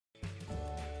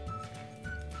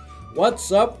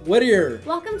What's Up, Whittier?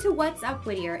 Welcome to What's Up,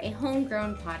 Whittier, a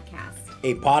homegrown podcast.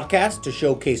 A podcast to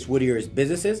showcase Whittier's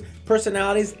businesses,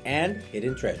 personalities, and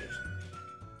hidden treasures.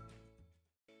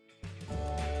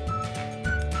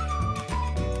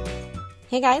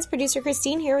 Hey guys, producer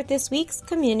Christine here with this week's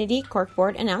Community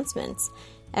Corkboard announcements.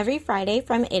 Every Friday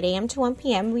from 8 a.m. to 1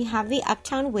 p.m. we have the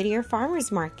Uptown Whittier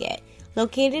Farmers Market,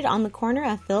 located on the corner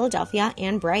of Philadelphia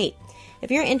and Bright. If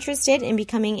you're interested in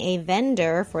becoming a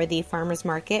vendor for the Farmers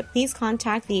Market, please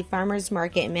contact the Farmers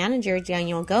Market manager,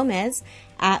 Daniel Gomez,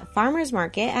 at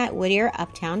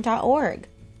farmersmarket@whittieruptown.org.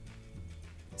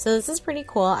 So this is pretty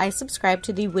cool. I subscribe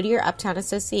to the Whittier Uptown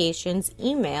Association's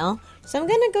email. So I'm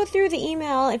going to go through the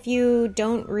email. If you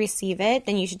don't receive it,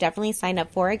 then you should definitely sign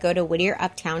up for it. Go to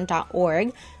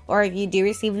whittieruptown.org. Or if you do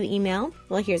receive the email,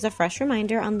 well, here's a fresh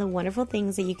reminder on the wonderful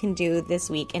things that you can do this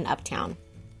week in Uptown.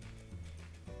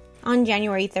 On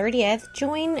January 30th,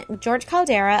 join George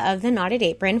Caldera of the Knotted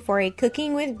Apron for a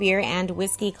cooking with beer and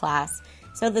whiskey class.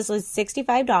 So this was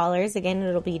 $65. Again,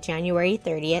 it'll be January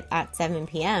 30th at 7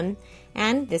 p.m.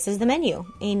 And this is the menu.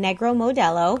 A Negro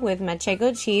Modelo with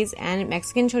Manchego cheese and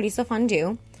Mexican chorizo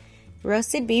fondue.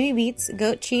 Roasted baby beets,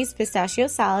 goat cheese pistachio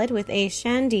salad with a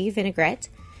shandy vinaigrette.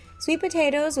 Sweet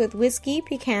potatoes with whiskey,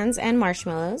 pecans, and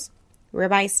marshmallows.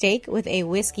 Ribeye steak with a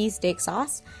whiskey steak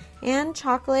sauce. And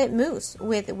chocolate mousse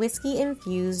with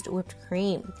whiskey-infused whipped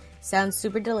cream. Sounds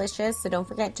super delicious, so don't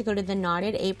forget to go to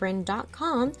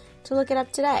theknottedapron.com to look it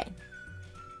up today.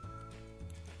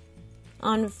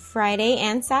 On Friday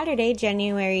and Saturday,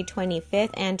 January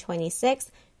 25th and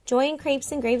 26th, join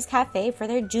Crepes and Grapes Cafe for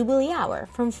their Jubilee Hour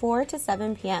from 4 to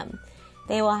 7 p.m.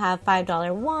 They will have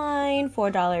 $5 wine,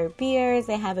 $4 beers,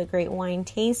 they have a great wine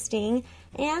tasting,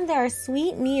 and there are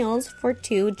sweet meals for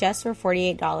two just for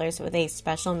 $48 with a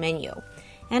special menu.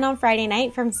 And on Friday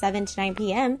night from 7 to 9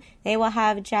 p.m., they will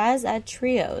have jazz at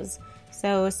trios.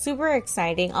 So super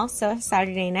exciting. Also,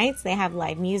 Saturday nights, they have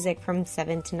live music from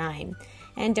 7 to 9.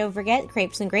 And don't forget,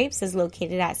 Crepes and Grapes is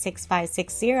located at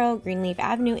 6560 Greenleaf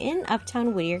Avenue in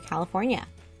Uptown Whittier, California.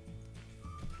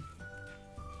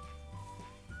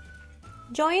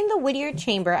 Join the Whittier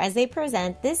Chamber as they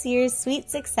present this year's Sweet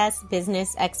Success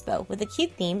Business Expo with a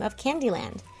cute theme of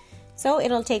Candyland. So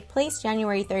it'll take place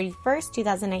January 31st,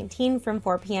 2019 from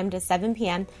 4 p.m. to 7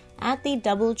 p.m. at the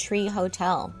Doubletree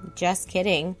Hotel. Just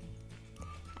kidding.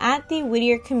 At the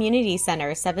Whittier Community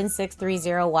Center,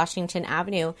 7630 Washington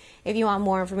Avenue. If you want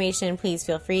more information, please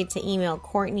feel free to email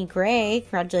Courtney Gray.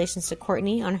 Congratulations to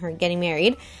Courtney on her getting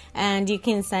married. And you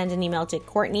can send an email to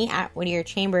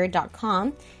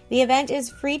courtney@whittierchamber.com. The event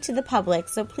is free to the public,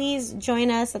 so please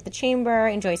join us at the Chamber,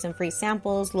 enjoy some free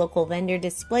samples, local vendor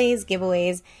displays,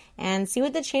 giveaways, and see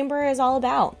what the Chamber is all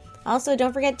about. Also,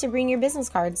 don't forget to bring your business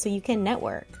cards so you can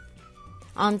network.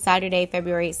 On Saturday,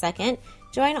 February 2nd,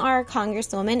 join our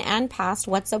Congresswoman and past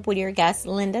What's Up Whittier guest,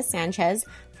 Linda Sanchez,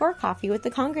 for Coffee with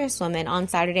the Congresswoman on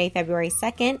Saturday, February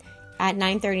 2nd at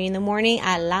 9:30 in the morning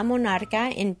at La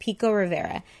Monarca in Pico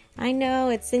Rivera. I know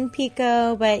it's in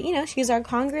Pico, but she's our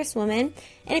Congresswoman.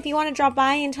 And if you want to drop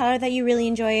by and tell her that you really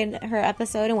enjoyed her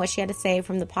episode and what she had to say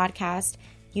from the podcast,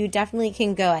 you definitely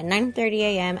can go at 9:30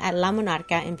 a.m. at La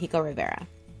Monarca in Pico Rivera.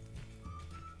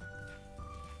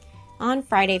 On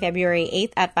Friday, February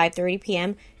 8th at 5:30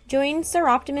 p.m., join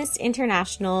Seroptimist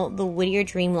International, the Whittier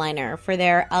Dreamliner, for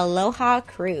their Aloha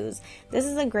Cruise. This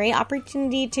is a great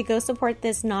opportunity to go support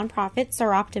this nonprofit,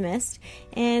 Seroptimist,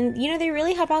 and they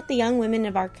really help out the young women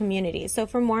of our community. So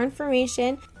for more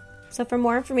information,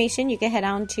 you can head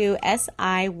on to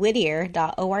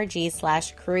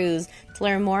siwhittier.org/cruise to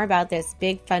learn more about this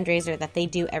big fundraiser that they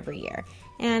do every year.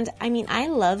 And I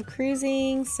love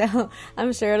cruising, so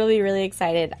I'm sure it'll be really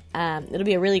excited. It'll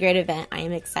be a really great event. I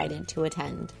am excited to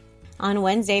attend. On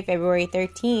Wednesday, February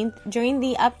 13th, join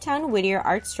the Uptown Whittier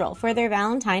Art Stroll for their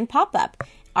Valentine pop-up,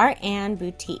 Art and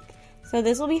Boutique. So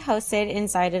this will be hosted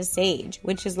inside of Sage,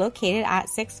 which is located at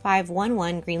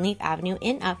 6511 Greenleaf Avenue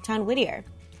in Uptown Whittier.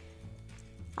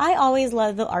 I always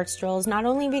love the art strolls, not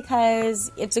only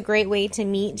because it's a great way to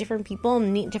meet different people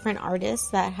and meet different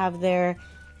artists that have their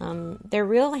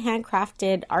real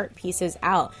handcrafted art pieces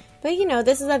out. But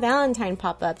this is a Valentine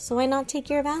pop-up, so why not take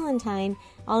your Valentine?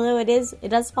 Although it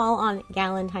does fall on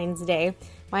Galentine's Day.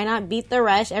 Why not beat the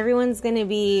rush? Everyone's going to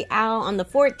be out on the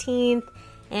 14th,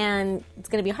 and it's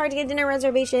going to be hard to get dinner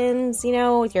reservations,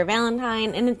 with your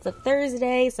Valentine, and it's a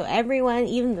Thursday, so everyone,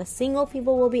 even the single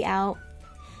people, will be out.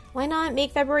 Why not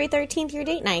make February 13th your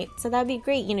date night? So that'd be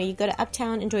great. You go to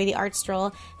Uptown, enjoy the art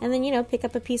stroll, and then, pick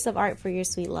up a piece of art for your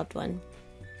sweet loved one.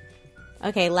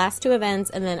 Okay, last two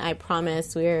events, and then I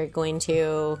promise we're going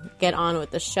to get on with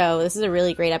the show. This is a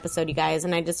really great episode, you guys,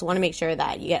 and I just want to make sure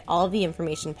that you get all the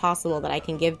information possible that I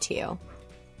can give to you.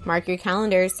 Mark your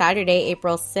calendars, Saturday,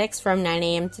 April 6th from 9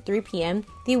 a.m. to 3 p.m.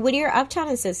 The Whittier Uptown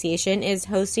Association is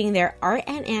hosting their Art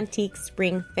and Antique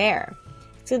Spring Fair.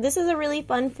 So this is a really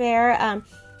fun fair.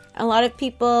 A lot of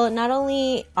people, not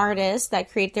only artists that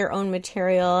create their own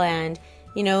material and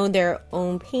their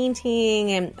own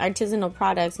painting and artisanal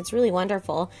products. It's really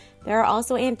wonderful. There are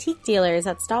also antique dealers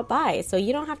that stop by, so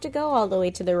you don't have to go all the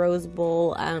way to the Rose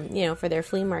Bowl, for their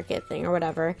flea market thing or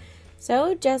whatever. So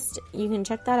you can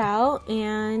check that out,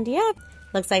 and yeah.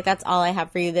 Looks like that's all I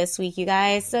have for you this week, you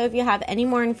guys. So if you have any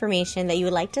more information that you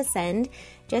would like to send,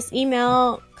 just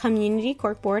email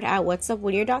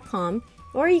communitycorkboard@whatsupwhittier.com,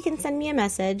 or you can send me a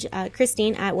message,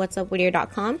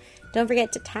 Christine@whatsupwhittier.com. Don't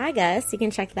forget to tag us. You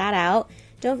can check that out.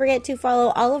 Don't forget to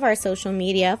follow all of our social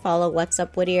media. Follow What's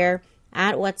Up Whittier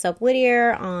at What's Up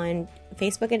Whittier on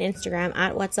Facebook and Instagram,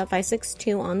 at What's Up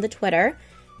 562 on the Twitter.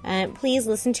 And please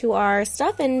listen to our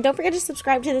stuff, and don't forget to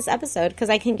subscribe to this episode, because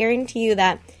I can guarantee you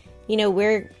that, I don't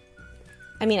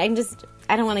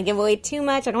want to give away too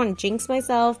much. I don't want to jinx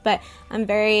myself, but I'm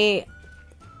very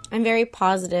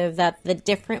positive that the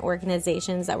different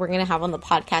organizations that we're going to have on the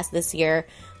podcast this year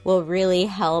will really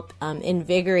help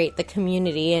invigorate the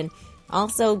community, and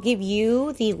also give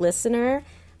you, the listener,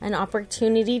 an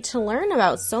opportunity to learn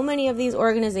about so many of these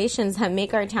organizations that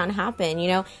make our town happen.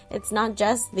 It's not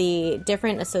just the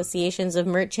different associations of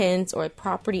merchants or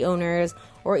property owners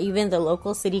or even the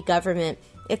local city government.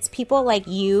 It's people like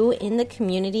you in the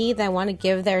community that want to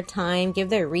give their time, give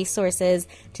their resources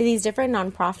to these different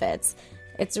nonprofits.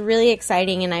 It's really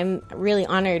exciting, and I'm really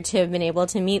honored to have been able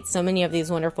to meet so many of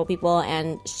these wonderful people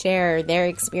and share their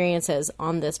experiences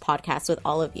on this podcast with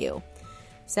all of you.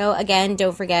 So again,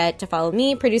 don't forget to follow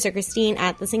me, producer Christine,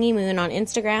 at The Singing Moon on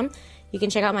Instagram. You can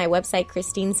check out my website,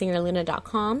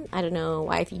 ChristineSingerLuna.com. I don't know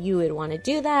why if you would want to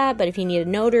do that, but if you need a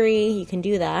notary, you can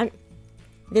do that.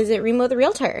 Visit Remo the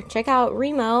Realtor. Check out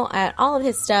Remo at all of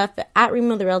his stuff at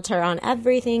Remo the Realtor on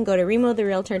everything. Go to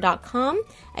RemoTheRealtor.com.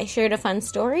 I shared a fun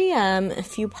story a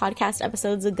few podcast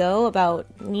episodes ago about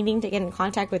needing to get in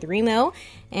contact with Remo.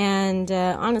 And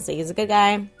honestly, he's a good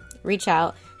guy. Reach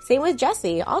out. Same with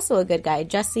Jesse, also a good guy.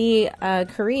 Jesse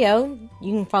Carrillo,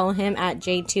 you can follow him at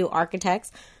J2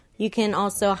 Architects. You can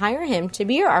also hire him to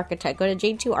be your architect. Go to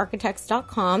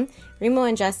j2architects.com. Remo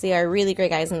and Jesse are really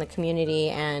great guys in the community,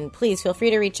 and please feel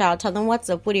free to reach out. Tell them What's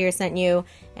Up Whittier sent you,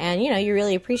 and you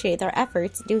really appreciate their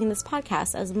efforts doing this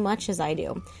podcast as much as I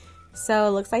do. So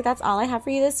it looks like that's all I have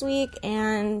for you this week,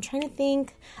 and I'm trying to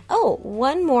think. Oh,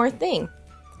 one more thing.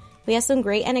 We have some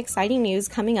great and exciting news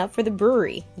coming up for the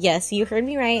brewery. Yes, you heard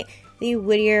me right. The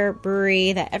Whittier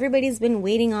Brewery that everybody's been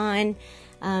waiting on.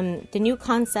 The new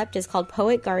concept is called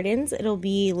Poet Gardens. It'll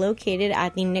be located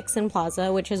at the Nixon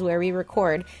Plaza, which is where we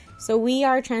record. So we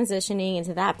are transitioning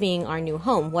into that being our new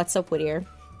home. What's Up Whittier?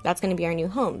 That's going to be our new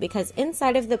home, because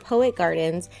inside of the Poet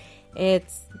Gardens,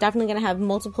 it's definitely going to have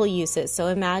multiple uses. So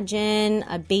imagine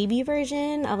a baby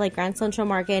version of like Grand Central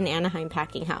Market and Anaheim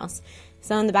Packing House.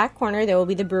 So in the back corner, there will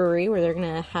be the brewery where they're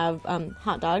going to have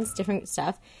hot dogs, different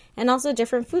stuff, and also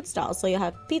different food stalls. So you'll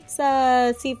have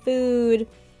pizza, seafood,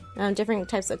 different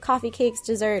types of coffee, cakes,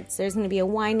 desserts. There's going to be a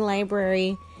wine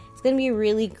library. It's going to be a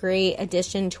really great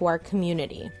addition to our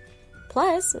community.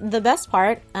 Plus, the best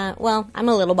part, I'm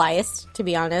a little biased, to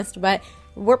be honest, but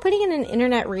we're putting in an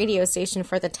internet radio station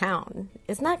for the town.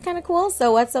 Isn't that kind of cool?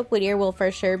 So What's Up Whittier will for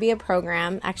sure be a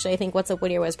program. Actually, I think What's Up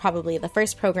Whittier was probably the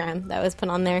first program that was put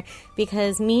on there,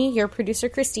 because me, your producer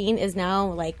Christine, is now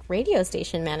like radio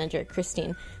station manager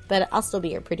Christine, but I'll still be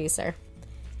your producer.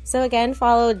 So again,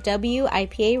 follow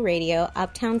WIPA Radio,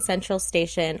 Uptown Central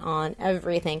Station on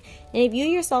everything. And if you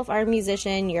yourself are a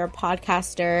musician, you're a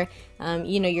podcaster,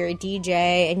 you're a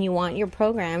DJ, and you want your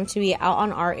program to be out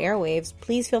on our airwaves,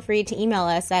 please feel free to email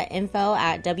us at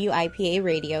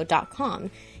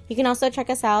info@wiparadio.com. You can also check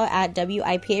us out at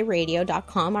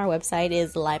wiparadio.com. Our website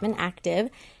is live and active.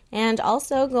 And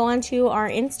also go on to our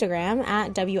Instagram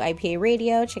at WIPA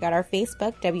Radio. Check out our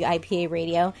Facebook, WIPA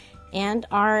Radio. And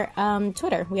our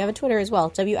Twitter. We have a Twitter as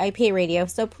well, WIPA Radio.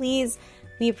 So please,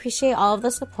 we appreciate all of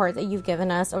the support that you've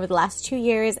given us over the last 2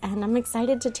 years. And I'm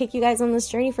excited to take you guys on this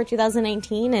journey for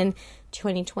 2019 and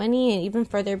 2020 and even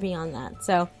further beyond that.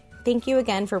 So thank you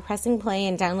again for pressing play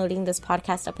and downloading this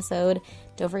podcast episode.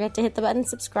 Don't forget to hit the button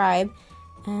subscribe.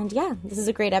 And yeah, this is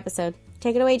a great episode.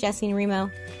 Take it away, Jesse and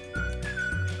Remo.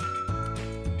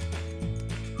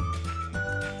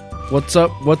 What's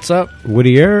up? What's up?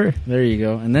 Whittier. There you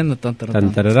go. And then the dun, dun, dun,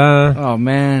 dun. Dun, da, da, da. Oh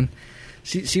man,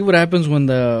 see what happens when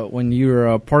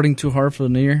you're partying too hard for the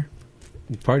New Year.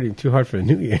 partying too hard for the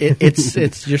New Year.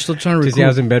 It's you're still trying to Just I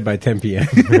was recoup. in bed by 10 p.m.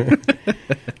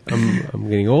 I'm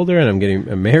getting older and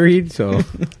I'm married, so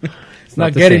it's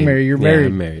not the getting same. married, you're Yeah, married.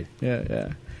 I'm married.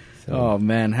 Yeah. So, Oh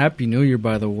man, Happy New Year!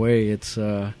 By the way, it's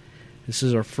this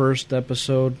is our first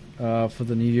episode for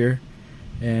the new year,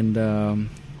 and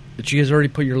did you guys already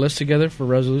put your list together for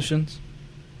resolutions?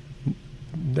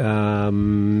 no,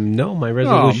 my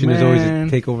resolution is always to man.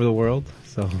 take over the world.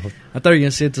 So I thought you were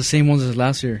gonna say it's the same ones as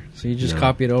last year, so you just No.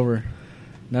 copy it over.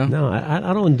 No, no, I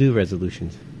don't do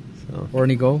resolutions. So or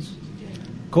any goals?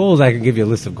 goals, I can give you a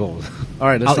list of goals. All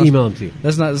right, I'll email them to you.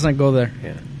 Let's not go there.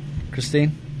 Yeah.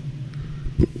 Christine.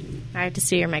 I have to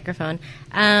steal your microphone.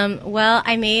 Well,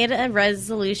 I made a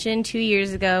resolution 2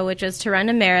 years ago, which was to run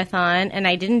a marathon, and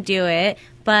I didn't do it,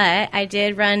 but I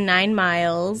did run 9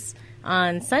 miles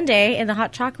on Sunday in the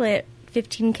Hot Chocolate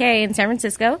 15K in San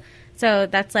Francisco. So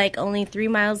that's like only 3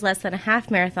 miles less than a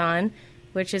half marathon,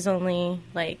 which is only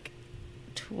like,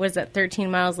 was that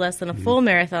 13 miles less than a full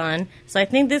marathon? So I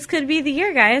think this could be the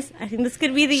year, guys. I think this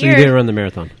could be the So year. you didn't run the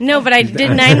marathon. No, but I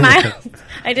did 9 miles.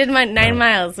 I did my 9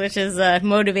 miles, which is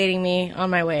motivating me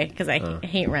on my way because I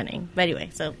hate running. But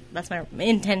anyway, so that's my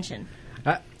intention.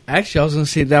 Actually, I was going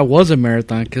to say that was a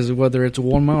marathon because whether it's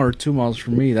 1 mile or 2 miles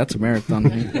for me, that's a marathon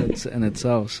in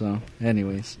itself. So,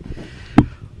 anyways,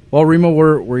 well, Remo,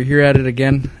 we're here at it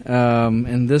again.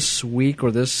 And this week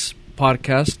or this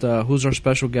podcast, who's our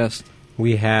special guest?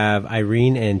 We have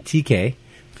Irene and TK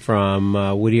from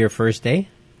Whittier First Day.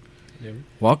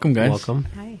 Welcome, guys. Welcome.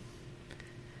 Hi.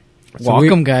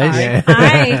 Welcome, guys. Yeah.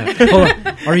 Hi. Hold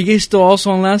on. Are you guys still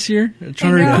also on last year?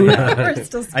 Trying to recruit? We're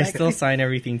still I stuck. still sign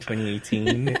everything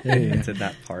 2018 into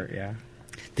that part, yeah.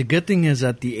 The good thing is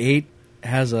that the 8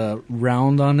 has a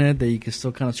round on it that you can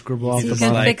still kind of scribble off You the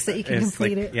can bottom. fix it, you can it's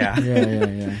complete it. Yeah.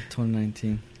 Yeah.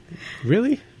 2019.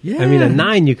 Really? Yeah. I mean, a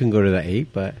 9 you can go to the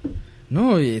 8, but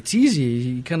No, it's easy.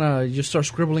 You kind of just start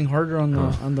scribbling harder on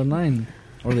the 9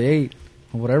 or the 8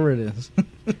 or whatever it is.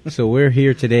 so we're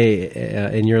here today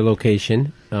in your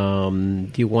location.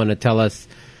 Do you want to tell us?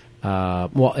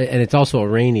 Well, and it's also a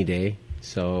rainy day,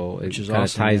 so it Which is kind of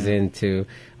awesome, ties yeah. into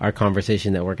our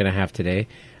conversation that we're going to have today.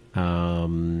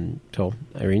 So,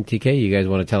 Irene, TK, you guys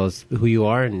want to tell us who you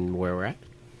are and where we're at?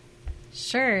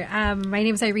 Sure. My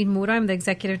name is Irene Muro. I'm the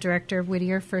executive director of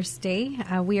Whittier First Day.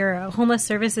 We are a homeless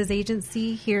services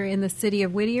agency here in the city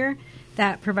of Whittier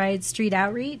that provides street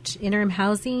outreach, interim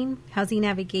housing, housing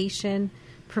navigation,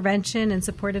 prevention, and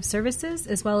supportive services,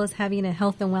 as well as having a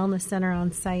health and wellness center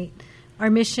on site. Our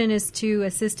mission is to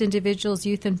assist individuals,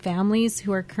 youth, and families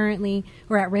who are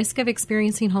at risk of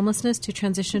experiencing homelessness to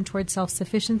transition towards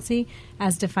self-sufficiency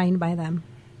as defined by them.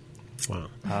 Wow.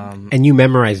 And you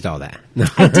memorized all that.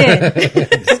 I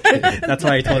did. That's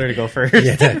why I told her to go first.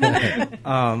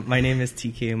 My name is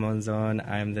TK Monzon.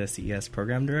 I'm the CES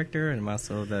program director, and I'm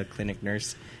also the clinic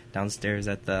nurse downstairs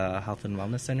at the Health and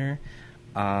Wellness Center.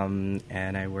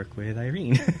 And I work with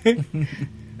Irene.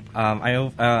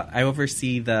 I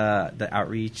oversee the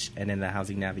outreach and then the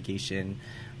housing navigation,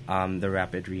 the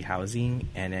rapid rehousing,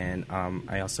 and then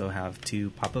I also have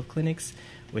 2 pop-up clinics,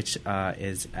 which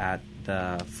is at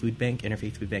the food bank,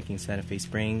 Interfaith Food Bank in Santa Fe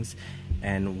Springs,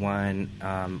 and one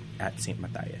at St.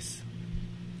 Matthias.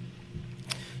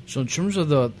 So in terms of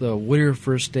the Whittier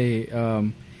First Day,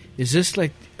 is this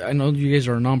like, I know you guys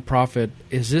are a nonprofit,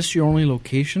 is this your only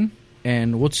location?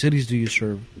 And what cities do you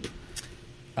serve?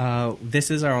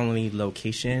 This is our only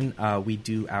location. We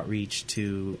do outreach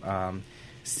to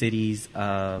cities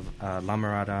of La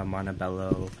Mirada,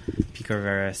 Montebello, Pico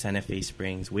Rivera, Santa Fe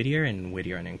Springs, Whittier, and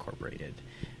Whittier Unincorporated.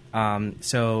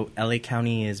 So LA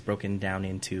County is broken down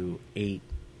into 8.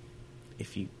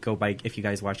 If you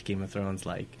guys watch Game of Thrones,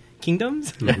 like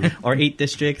kingdoms or 8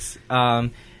 districts,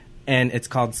 and it's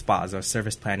called SPAs, or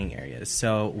service planning areas.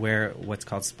 So we're what's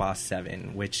called SPA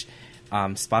 7, which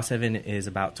SPA 7 is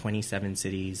about 27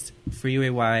 cities.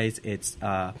 Freeway-wise, it's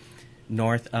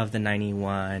north of the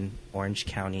 91, Orange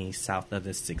County, south of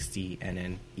the 60, and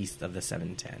then east of the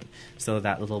 710. So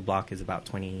that little block is about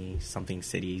 20-something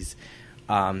cities.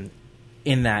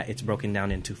 In that, it's broken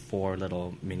down into 4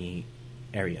 little mini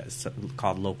areas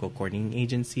called local coordinating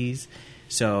agencies.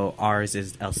 So ours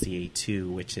is LCA 2,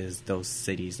 which is those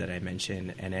cities that I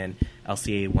mentioned, and then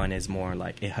LCA 1 is more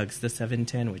like it hugs the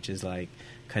 710, which is like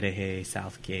Cudahy,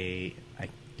 Southgate. I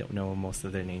don't know most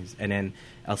of their names, and then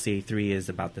LCA 3 is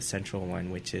about the central one,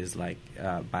 which is like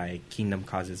by Kingdom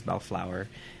Causes, Bellflower.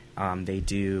 They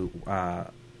do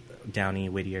Downey,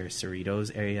 Whittier,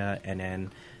 Cerritos area, and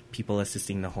then People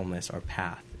Assisting the Homeless, or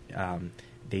PATH.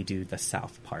 They do the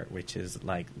south part, which is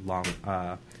like long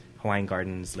Hawaiian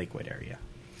Gardens, Lakewood area.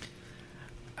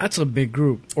 That's a big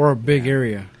group or a big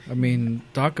area. I mean,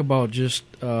 talk about just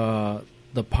the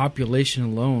population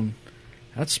alone.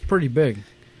 That's pretty big.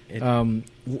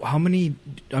 How many?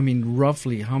 I mean,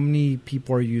 roughly, how many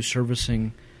people are you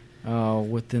servicing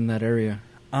within that area?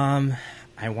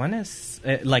 I want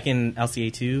to like in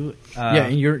LCA two. Yeah,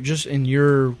 in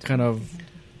your kind of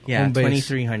home base.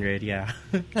 2,300. Yeah,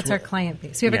 That's our client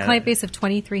base. We have a client base of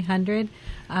 2,300.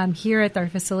 Here at our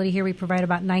facility here, we provide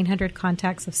about 900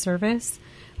 contacts of service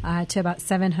to about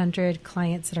 700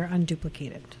 clients that are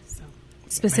unduplicated. So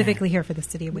specifically here for the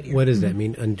city of Whittier. What does that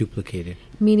mean, unduplicated?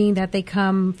 Meaning that they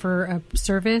come for a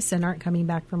service and aren't coming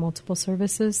back for multiple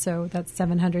services. So that's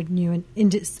 700 new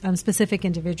specific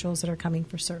individuals that are coming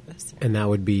for service. And that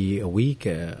would be a week,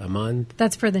 a month?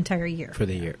 That's for the entire year. For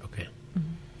the year, okay.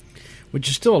 Which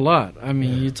is still a lot. I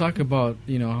mean, you talk about,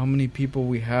 how many people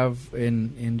we have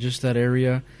in just that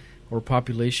area or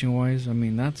population-wise. I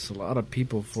mean, that's a lot of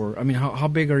people for... I mean, how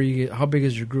big are you? How big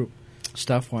is your group,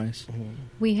 staff-wise?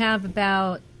 We have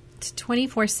about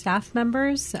 24 staff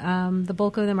members. The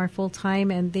bulk of them are full-time,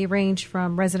 and they range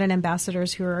from resident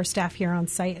ambassadors who are our staff here on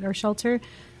site at our shelter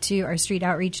to our street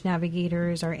outreach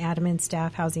navigators, our admin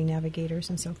staff, housing navigators,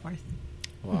 and so forth.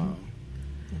 Wow.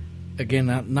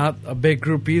 Again, not a big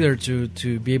group either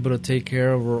to be able to take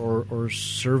care of or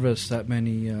service that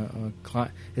many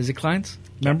clients. Is it clients?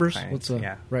 Members? Clients, What's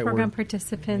the right Program word?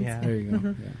 participants. Yeah. There you go.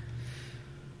 Yeah.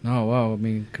 No, wow. I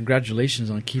mean,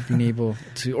 congratulations on keeping able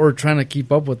to, or trying to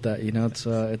keep up with that.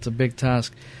 It's a big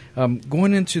task.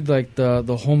 Going into like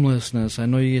the homelessness, I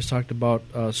know you guys talked about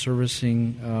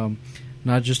servicing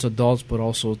not just adults but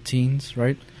also teens,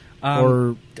 right?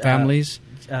 Or families.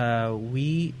 Our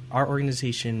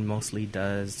organization mostly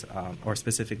does, or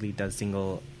specifically does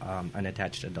single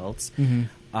unattached adults.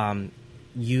 Mm-hmm.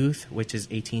 Youth, which is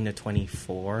 18 to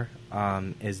 24,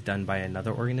 is done by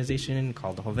another organization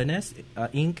called Jóvenes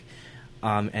Inc.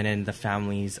 And then the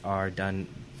families are done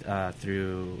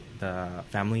through the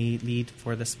family lead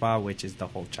for the spa, which is the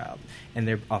Whole Child. And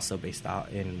they're also based out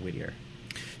in Whittier.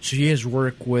 So you guys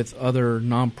work with other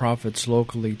nonprofits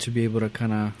locally to be able to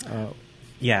kind of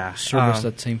service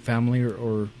that same family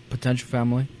or potential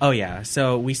family? Oh, yeah.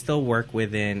 So we still work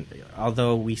within,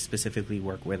 although we specifically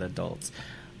work with adults,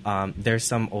 there's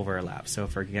some overlap. So,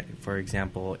 for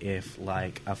example, if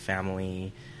like a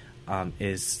family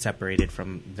is separated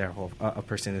from their whole, a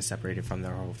person is separated from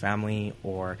their whole family,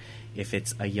 or if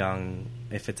it's a young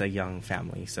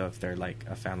family, so if they're like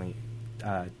a family,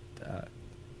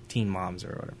 teen moms or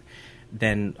whatever,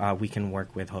 then we can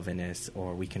work with Jóvenes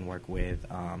or we can work with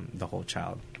the Whole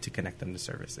Child to connect them to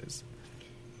services.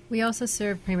 We also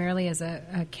serve primarily as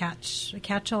a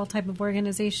catch-all type of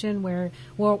organization where,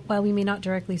 while we may not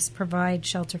directly provide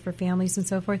shelter for families and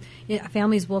so forth,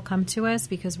 families will come to us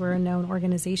because we're a known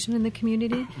organization in the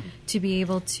community to be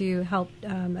able to help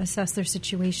assess their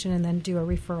situation and then do a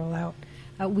referral out.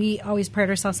 We always pride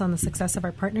ourselves on the success of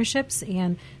our partnerships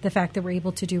and the fact that we're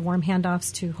able to do warm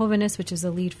handoffs to Jóvenes, which is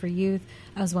a lead for youth,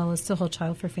 as well as to Whole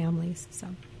Child for families.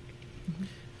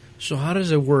 So how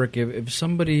does it work if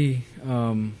somebody?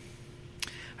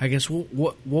 I guess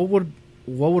what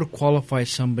would qualify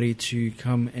somebody to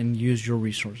come and use your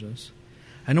resources?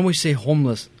 I know we say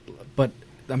homeless, but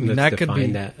I mean Let's that could be.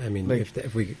 that. I mean, like,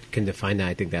 if we can define that,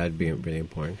 I think that would be really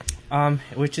important.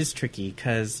 Which is tricky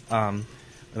because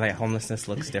like homelessness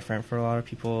looks different for a lot of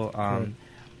people.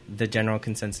 The general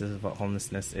consensus about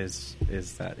homelessness is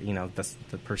that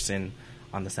the person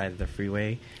on the side of the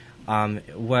freeway.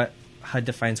 What HUD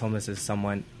defines homelessness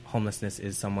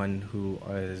is someone who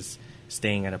is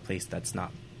staying at a place that's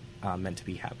not meant to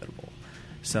be habitable.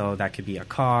 So that could be a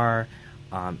car.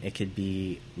 It could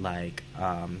be like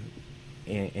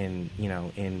in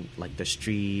like the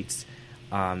streets.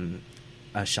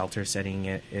 A shelter setting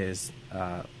is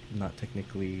not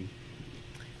technically.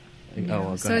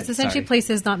 So it's essentially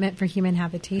places not meant for human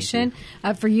habitation.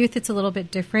 For youth, it's a little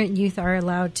bit different. Youth are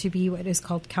allowed to be what is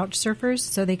called couch surfers,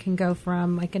 so they can go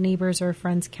from like a neighbor's or a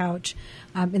friend's couch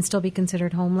and still be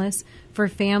considered homeless. For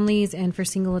families and for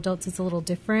single adults, it's a little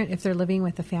different. If they're living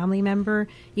with a family member,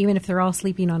 even if they're all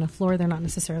sleeping on a floor, they're not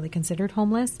necessarily considered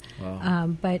homeless. Wow.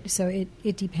 But so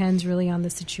it depends really on the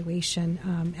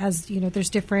situation. As you know, there's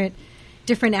different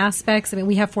aspects. I mean,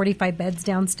 we have 45 beds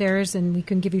downstairs, and we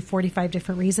can give you 45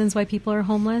 different reasons why people are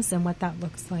homeless and what that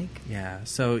looks like. Yeah.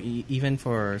 So even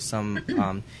for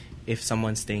some, if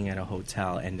someone's staying at a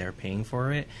hotel and they're paying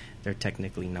for it, they're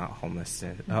technically not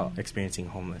experiencing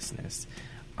homelessness.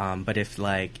 But if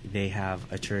like they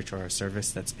have a church or a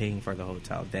service that's paying for the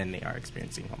hotel, then they are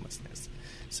experiencing homelessness.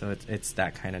 So it's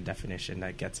that kind of definition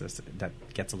that gets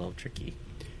a little tricky.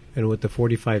 And with the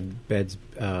 45 beds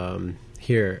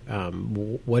here,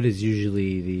 what is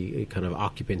usually the kind of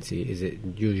occupancy? Is it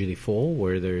usually full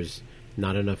where there's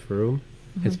not enough room,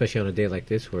 especially on a day like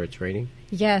this where it's raining?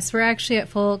 Yes, we're actually at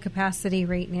full capacity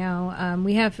right now.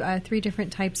 We have 3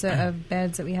 different types of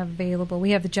beds that we have available.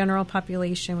 We have the general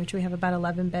population, which we have about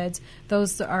 11 beds.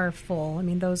 Those are full. I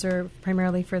mean, those are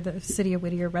primarily for the City of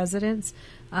Whittier residents,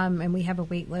 and we have a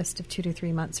wait list of 2 to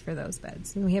 3 months for those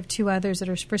beds. And we have 2 others that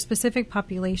are for specific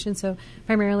populations, so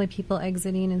primarily people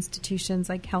exiting institutions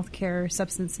like healthcare,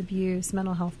 substance abuse,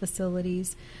 mental health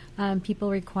facilities, people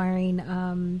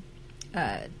requiring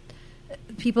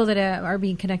people that are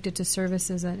being connected to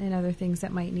services and other things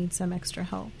that might need some extra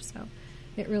help. So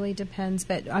it really depends.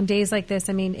 But on days like this,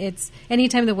 I mean, it's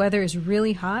anytime the weather is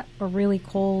really hot or really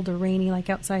cold or rainy, like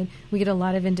outside, we get a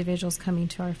lot of individuals coming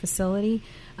to our facility.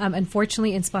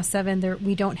 Unfortunately, in Spa 7,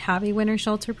 we don't have a winter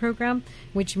shelter program,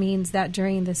 which means that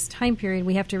during this time period,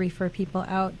 we have to refer people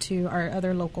out to our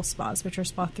other local spas, which are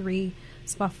Spa 3,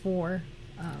 Spa 4,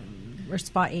 or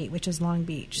Spa 8, which is Long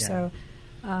Beach. Yeah. So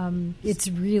it's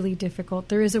really difficult.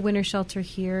 There is a winter shelter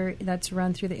here that's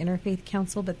run through the Interfaith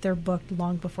Council, but they're booked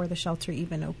long before the shelter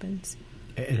even opens.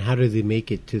 And how do they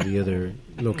make it to the other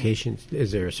locations?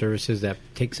 Is there services that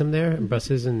takes them there,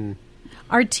 buses and...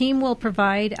 Our team will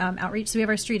provide outreach. So we have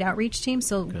our street outreach team.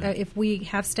 So if we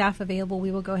have staff available, we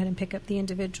will go ahead and pick up the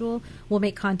individual. We'll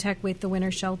make contact with the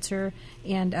winter shelter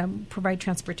and provide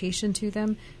transportation to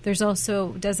them. There's also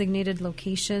designated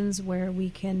locations where we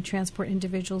can transport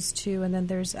individuals to, and then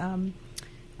there's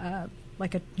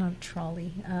like not a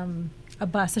trolley, a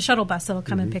bus, a shuttle bus that'll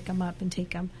come and pick them up and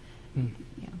take them.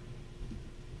 Yeah.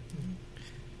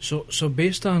 So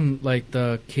based on like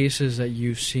the cases that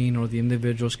you've seen or the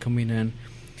individuals coming in,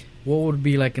 what would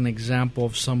be like an example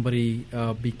of somebody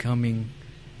becoming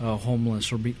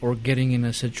homeless or getting in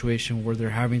a situation where they're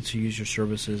having to use your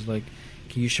services? Like,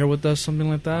 can you share with us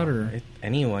something like that? Or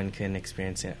anyone can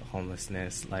experience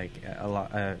homelessness. Like a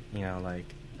lot,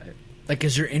 like,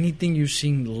 is there anything you've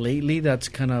seen lately that's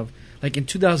kind of like in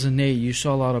 2008? You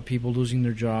saw a lot of people losing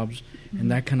their jobs,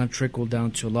 and that kind of trickled down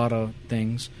to a lot of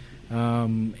things.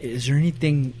 Is there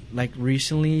anything like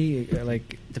recently,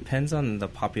 like depends on the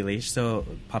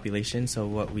population. So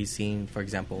what we've seen, for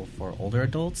example, for older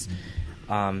adults,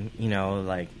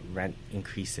 like rent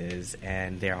increases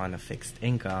and they're on a fixed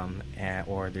income,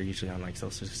 or they're usually on like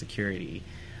Social Security,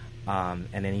 and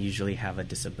then usually have a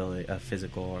disability, a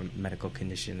physical or medical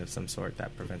condition of some sort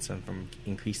that prevents them from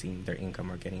increasing their income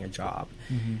or getting a job.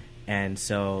 And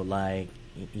so like,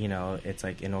 it's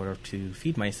like in order to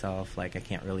feed myself, like I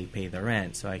can't really pay the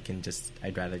rent, so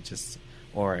I'd rather just,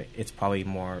 or it's probably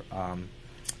more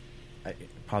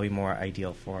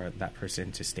ideal for that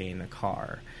person to stay in the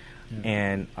car.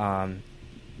 And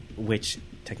which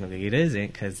technically it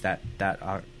isn't, because that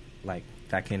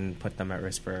can put them at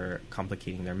risk for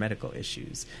complicating their medical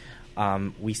issues.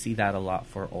 We see that a lot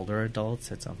for older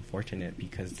adults. It's unfortunate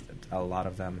because a lot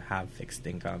of them have fixed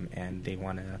income and they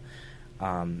want to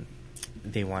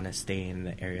stay in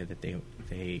the area that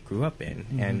they grew up in,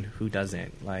 and who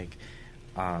doesn't,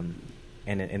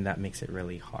 and that makes it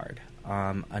really hard.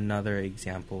 Another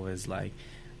example is like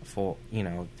for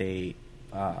they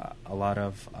a lot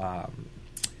of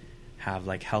have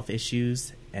like health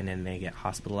issues, and then they get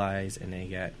hospitalized and they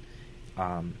get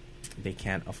they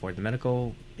can't afford the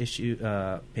medical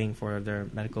paying for their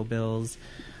medical bills,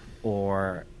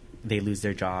 or they lose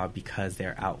their job because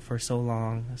they're out for so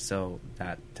long. So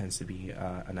that tends to be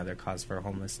another cause for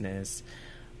homelessness.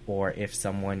 Or if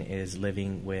someone is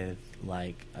living with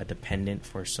like a dependent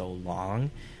for so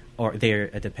long, or they're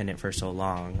a dependent for so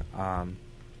long,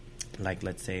 like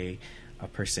let's say a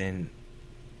person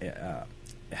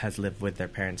has lived with their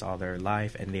parents all their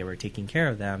life and they were taking care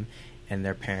of them, and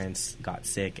their parents got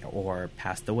sick or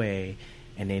passed away,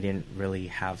 and they didn't really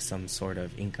have some sort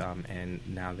of income, and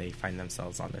now they find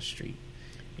themselves on the street.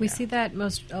 We see that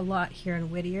a lot here in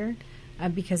Whittier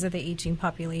because of the aging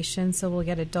population. So we'll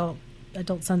get adult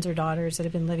sons or daughters that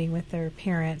have been living with their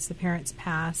parents. The parents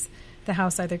pass. The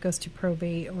house either goes to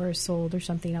probate or is sold or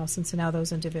something else, and so now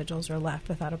those individuals are left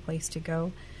without a place to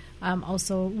go.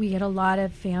 Also, we get a lot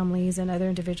of families and other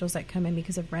individuals that come in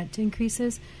because of rent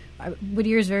increases.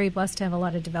 Whittier is very blessed to have a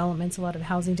lot of developments, a lot of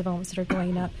housing developments that are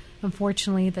going up.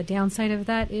 Unfortunately, the downside of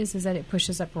that is that it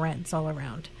pushes up rents all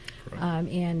around.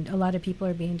 And a lot of people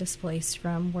are being displaced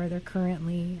from where they're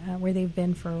currently, where they've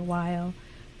been for a while.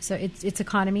 So it's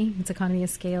economy. It's economy of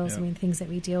scales. I mean, things that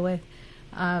we deal with.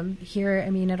 Here, I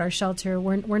mean, at our shelter,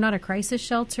 we're not a crisis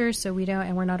shelter, so we don't,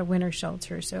 and we're not a winter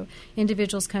shelter. So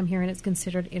individuals come here, and it's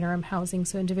considered interim housing.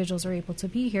 So individuals are able to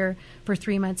be here for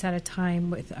 3 months at a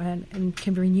time and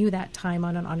can renew that time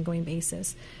on an ongoing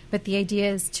basis. But the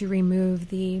idea is to remove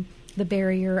the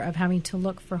barrier of having to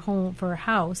look for a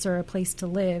house or a place to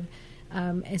live,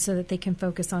 and so that they can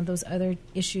focus on those other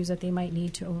issues that they might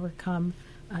need to overcome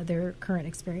their current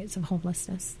experience of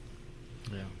homelessness.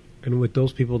 Yeah. And with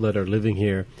those people that are living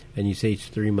here, and you say it's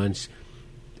 3 months,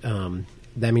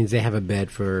 that means they have a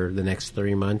bed for the next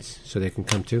 3 months, so they can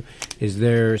come to. Is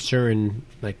there certain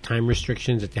time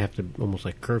restrictions that they have to, almost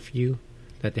like curfew,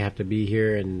 that they have to be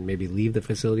here and maybe leave the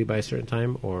facility by a certain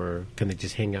time, or can they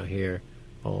just hang out here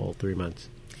all 3 months?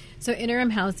 So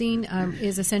interim housing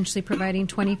is essentially providing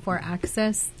 24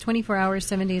 hours,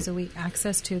 7 days a week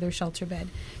access to their shelter bed.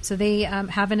 So they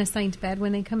have an assigned bed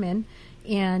when they come in,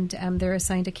 and they're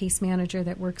assigned a case manager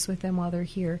that works with them while they're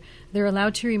here. They're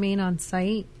allowed to remain on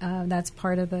site. That's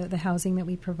part of the housing that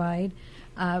we provide.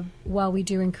 While we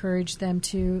do encourage them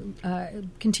to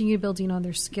continue building on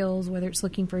their skills, whether it's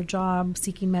looking for a job,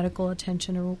 seeking medical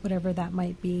attention, or whatever that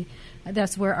might be,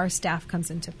 that's where our staff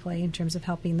comes into play in terms of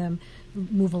helping them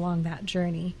move along that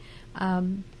journey.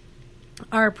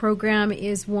 Our program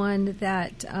is one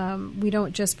that we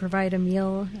don't just provide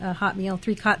a hot meal,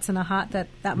 3 cots and a hot,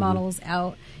 that models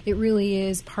out. It really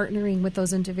is partnering with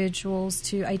those individuals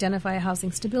to identify a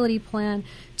housing stability plan,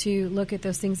 to look at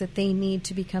those things that they need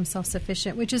to become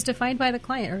self-sufficient, which is defined by the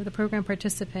client or the program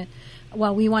participant.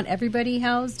 While we want everybody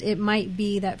housed, it might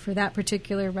be that for that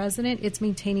particular resident, it's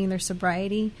maintaining their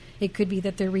sobriety. It could be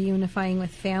that they're reunifying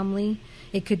with family.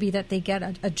 It could be that they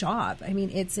get a job. I mean,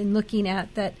 it's in looking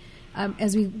at that.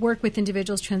 As we work with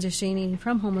individuals transitioning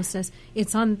from homelessness,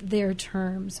 it's on their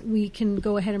terms. We can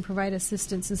go ahead and provide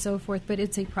assistance and so forth, but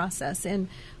it's a process. And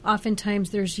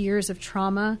oftentimes there's years of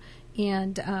trauma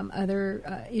and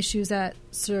other issues that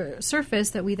surface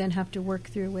that we then have to work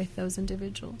through with those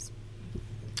individuals.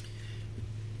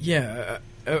 Yeah,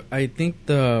 I think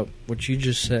what you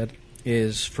just said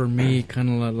is, for me,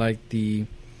 kind of like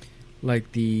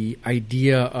the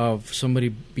idea of somebody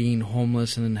being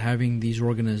homeless and then having these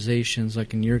organizations,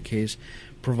 like in your case,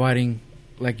 providing,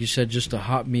 like you said, just a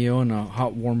hot meal and a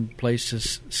hot, warm place to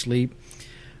sleep,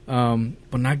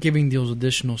 but not giving those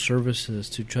additional services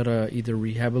to try to either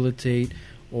rehabilitate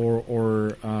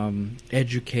or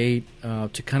educate,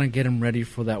 to kind of get them ready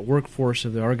for that workforce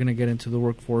if they are going to get into the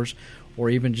workforce, or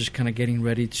even just kind of getting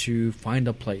ready to find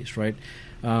a place, right?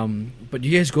 But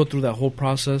you guys go through that whole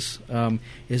process.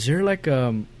 Is there like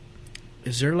a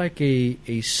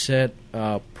set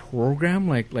program,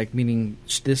 like meaning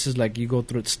this is like you go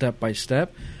through it step by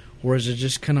step, or is it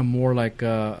just kind of more like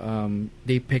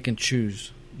they pick and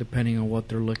choose depending on what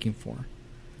they're looking for?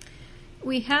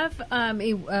 We have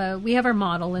we have our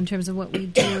model in terms of what we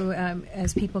do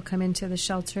as people come into the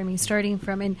shelter. I mean, starting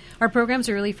from, and our programs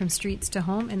are really from streets to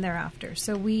home and thereafter.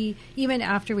 So we, even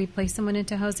after we place someone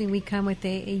into housing, we come with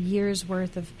a year's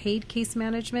worth of paid case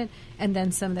management and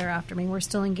then some thereafter. I mean, we're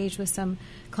still engaged with some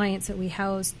clients that we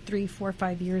housed 3, 4,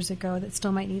 5 years ago that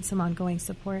still might need some ongoing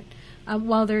support.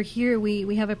 While they're here,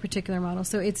 we have a particular model.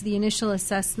 So it's the initial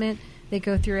assessment. They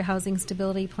go through a housing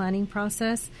stability planning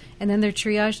process, and then they're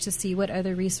triaged to see what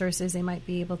other resources they might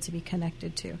be able to be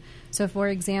connected to. So, for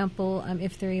example,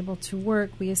 if they're able to work,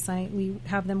 we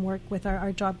have them work with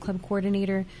our job club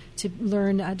coordinator to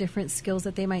learn different skills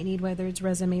that they might need, whether it's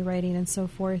resume writing and so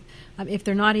forth. If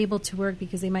they're not able to work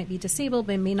because they might be disabled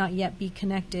but may not yet be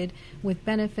connected with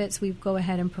benefits, we go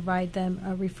ahead and provide them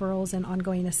referrals and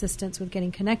ongoing assistance with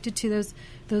getting connected to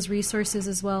those resources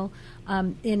as well.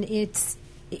 And it's,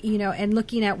 and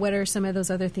looking at what are some of those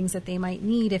other things that they might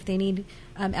need, if they need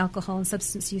alcohol and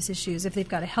substance use issues, if they've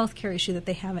got a health care issue that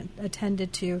they haven't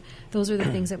attended to, those are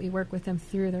the things that we work with them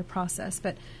through their process.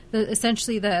 But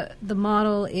essentially the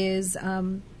model is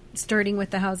starting with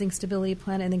the housing stability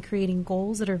plan and then creating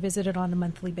goals that are visited on a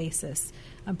monthly basis.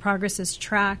 Progress is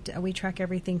tracked. We track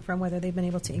everything from whether they've been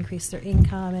able to increase their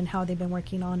income and how they've been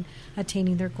working on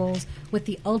attaining their goals, with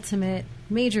the ultimate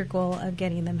major goal of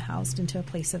getting them housed into a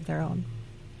place of their own.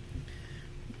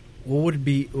 What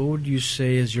would you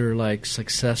say is your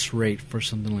success rate for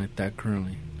something like that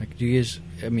currently? Do you guys?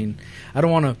 I mean, I'm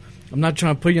not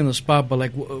trying to put you on the spot,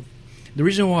 but the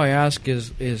reason why I ask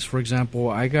is for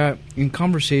example, I got in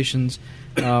conversations.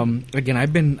 Again,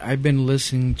 I've been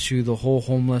listening to the whole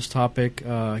homeless topic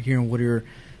here in Whittier.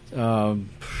 I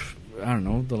don't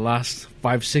know, the last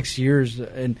 5-6 years,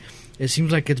 and it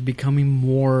seems like it's becoming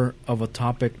more of a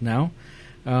topic now.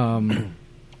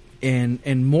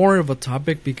 And more of a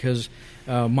topic because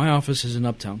my office is in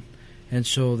Uptown, And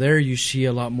so there you see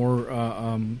a lot more.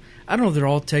 I don't know if they're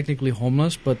all technically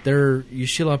homeless, but you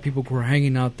see a lot of people who are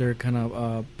hanging out there, kind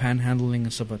of panhandling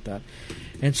and stuff like that.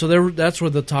 And so that's where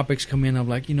the topics come in of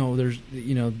like, there's,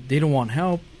 they don't want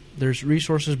help. There's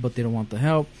resources, but they don't want the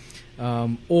help,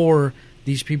 or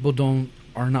these people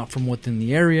are not from within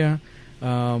the area,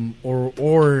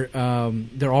 or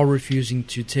they're all refusing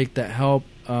to take that help,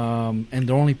 and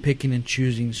they're only picking and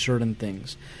choosing certain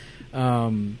things.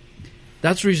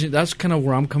 That's kind of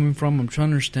where I'm coming from. I'm trying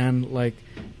to understand, like,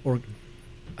 or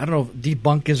I don't know if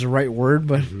debunk is the right word,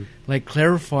 but like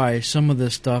clarify some of the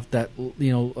stuff that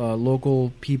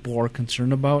local people are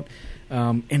concerned about,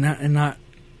 and not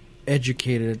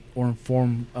educated or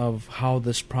informed of how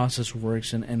this process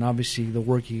works, and obviously the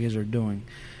work you guys are doing.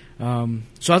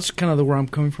 So that's kind of where I'm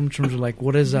coming from in terms of like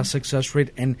what is that success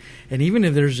rate, and even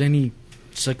if there's any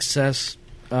success,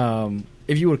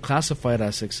 if you would classify it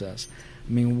as success.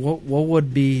 I mean, what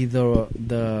would be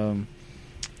the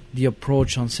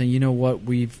approach on saying,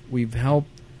 we've helped,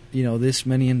 this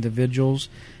many individuals,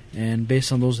 and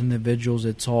based on those individuals,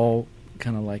 it's all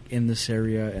kind of like in this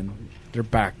area, and they're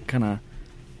back kind of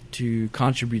to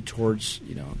contribute towards,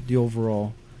 the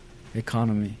overall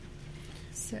economy.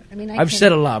 So, I mean, I've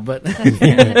said a lot, but I'll start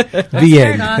off,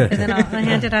 and then I'll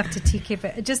hand it off to TK.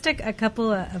 But just a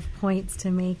couple of points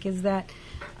to make is that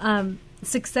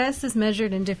success is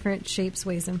measured in different shapes,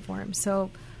 ways, and forms.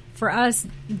 So for us,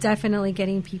 definitely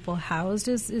getting people housed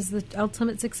is the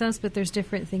ultimate success, but there's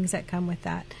different things that come with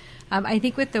that. I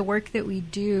think with the work that we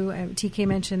do, TK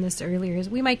mentioned this earlier, is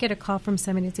we might get a call from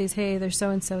somebody that says, hey, there's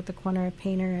so-and-so at the corner of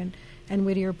Painter and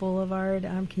Whittier Boulevard.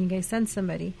 Can you guys send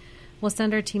somebody? We'll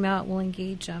send our team out. We'll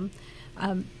engage them.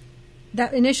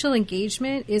 That initial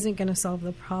engagement isn't going to solve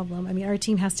the problem. I mean, our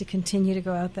team has to continue to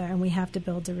go out there, and we have to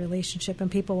build a relationship, and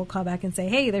people will call back and say,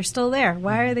 hey, they're still there.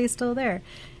 Why are they still there?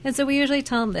 And so we usually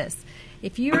tell them this.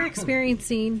 If you're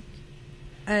experiencing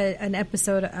an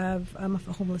episode of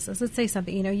homelessness, let's say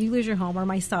something, you lose your home, or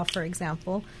myself, for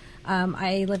example.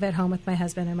 I live at home with my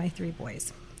husband and my 3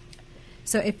 boys.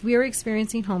 So if we were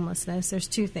experiencing homelessness, there's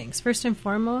 2 things. First and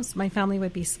foremost, my family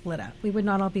would be split up. We would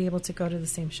not all be able to go to the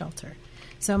same shelter.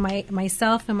 So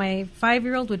myself and my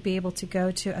 5-year-old would be able to go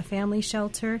to a family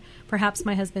shelter. Perhaps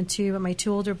my husband too, but my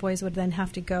 2 older boys would then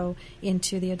have to go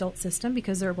into the adult system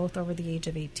because they're both over the age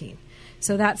of 18.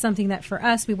 So that's something that for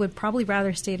us, we would probably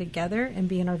rather stay together and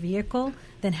be in our vehicle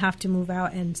than have to move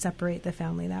out and separate the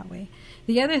family that way.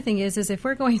 The other thing is if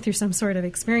we're going through some sort of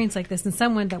experience like this and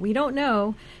someone that we don't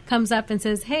know comes up and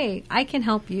says, hey, I can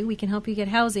help you. We can help you get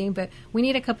housing, but we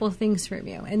need a couple of things from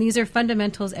you. And these are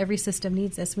fundamentals. Every system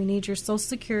needs this. We need your Social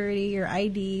Security, your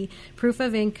ID, proof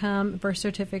of income, birth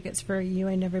certificates for you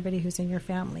and everybody who's in your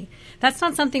family. That's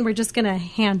not something we're just going to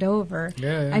hand over.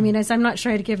 Yeah. I mean, I'm not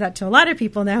sure I'd give that to a lot of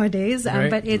people nowadays, Right.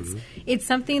 but it's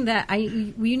something that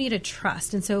you need a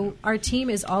trust. And so our team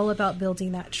is all about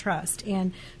building that trust.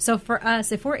 And so for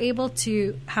us, if we're able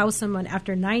to house someone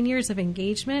after 9 years of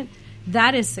engagement,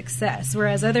 that is success.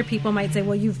 Whereas other people might say,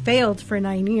 well, you failed for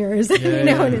 9 years,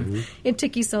 and it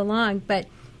took you so long. But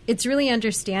it's really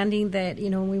understanding that,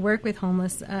 when we work with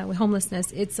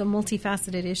homelessness, it's a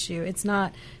multifaceted issue. It's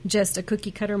not just a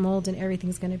cookie cutter mold and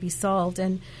everything's going to be solved.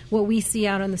 And what we see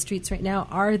out on the streets right now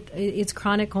it's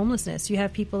chronic homelessness. You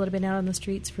have people that have been out on the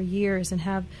streets for years and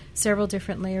have several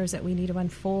different layers that we need to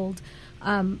unfold.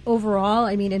 Overall,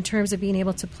 I mean, in terms of being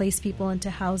able to place people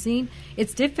into housing,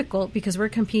 it's difficult because we're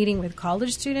competing with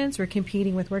college students, we're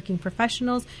competing with working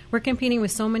professionals, we're competing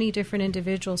with so many different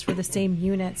individuals for the same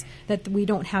units that we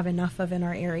don't have enough of in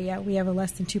our area. We have a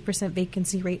less than 2%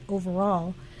 vacancy rate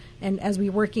overall. And as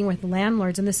we're working with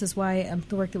landlords, and this is why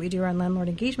the work that we do around landlord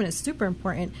engagement is super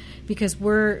important, because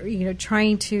we're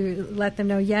trying to let them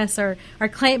know, yes, our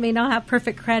client may not have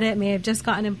perfect credit, may have just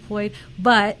gotten employed,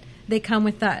 but they come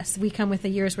with us. We come with a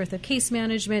year's worth of case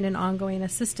management and ongoing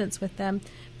assistance with them.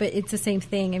 But it's the same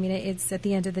thing. I mean, it's at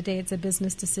the end of the day, it's a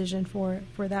business decision for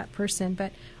that person.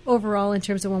 But overall, in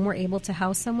terms of when we're able to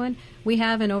house someone, we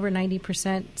have an over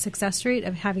 90% success rate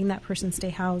of having that person stay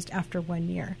housed after 1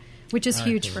 year, which is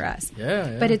huge for us.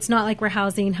 Yeah. But it's not like we're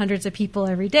housing hundreds of people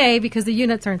every day because the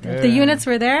units aren't there. If the units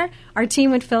were there, our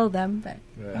team would fill them. But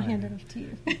I'll hand it off to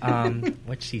you.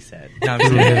 What she said. No, I'm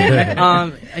just kidding.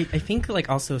 I think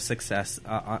also success,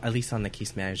 at least on the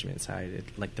case management side,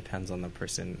 it depends on the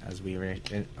person, as we were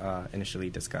initially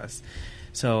discussed.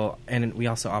 So, and we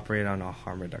also operate on a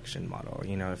harm reduction model.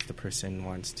 If the person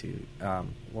wants to,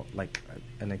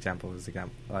 an example is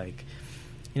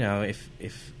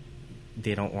if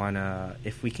they don't want to,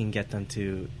 if we can get them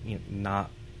to not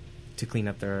to clean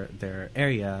up their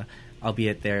area,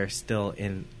 albeit they're still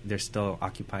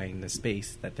occupying the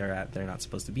space that they're not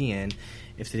supposed to be in.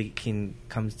 If they can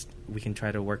come, we can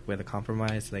try to work with a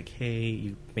compromise, like,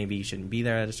 hey, maybe you shouldn't be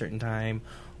there at a certain time,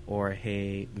 or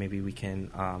hey, maybe we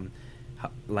can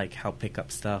help pick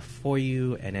up stuff for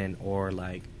you, and then or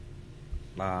like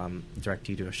direct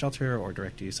you to a shelter or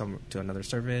direct you to another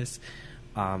service.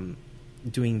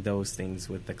 Doing those things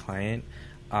with the client,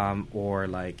 or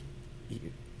like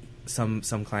some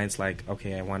clients, like,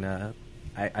 okay,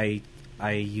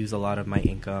 I use a lot of my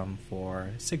income for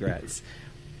cigarettes,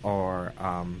 or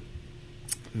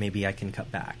maybe I can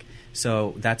cut back.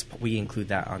 So we include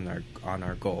that on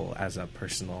our goal as a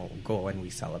personal goal, and we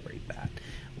celebrate that.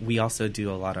 We also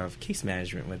do a lot of case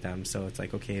management with them. So it's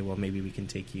like, okay, well, maybe we can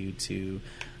take you to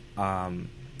the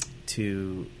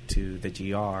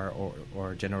GR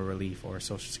or General Relief or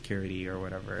Social Security or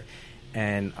whatever.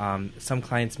 And some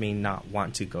clients may not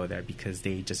want to go there because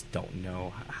they just don't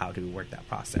know how to work that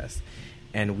process.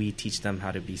 And we teach them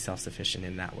how to be self-sufficient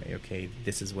in that way. Okay,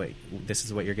 this is what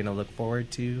you're going to look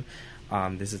forward to.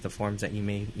 This is the forms that you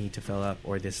may need to fill up,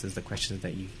 or this is the questions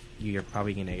that you're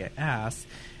probably going to get asked.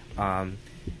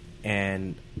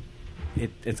 And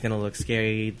it's going to look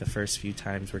scary the first few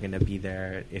times. We're going to be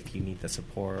there if you need the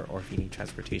support or if you need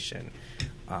transportation.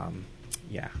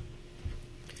 Yeah.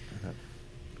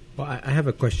 Well, I have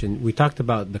a question. We talked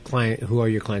about the client. Who are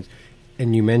your clients?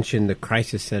 And you mentioned the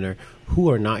crisis center.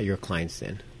 Who are not your clients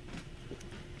then?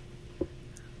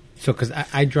 So, because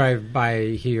I drive by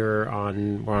here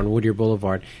on Whittier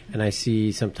Boulevard, and I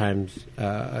see sometimes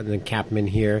an encampment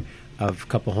here of a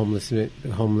couple homeless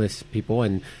people,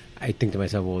 and I think to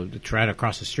myself, well, it's right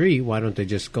across the street. Why don't they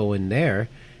just go in there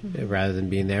rather than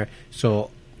being there?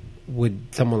 So,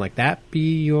 would someone like that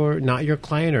be not your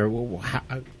client, or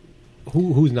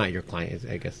who's not your client? Is,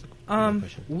 I guess.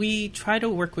 We try to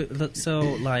work with, so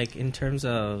like in terms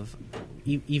of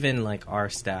even like our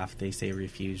staff, they say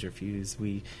refuse.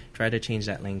 We try to change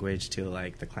that language to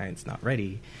like the client's not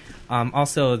ready.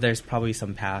 Also, there's probably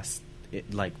some past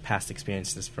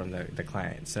experiences from the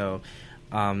client. So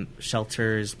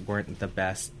shelters weren't the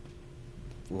best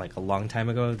like a long time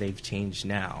ago. They've changed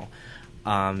now.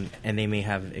 And they may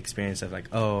have experience of like,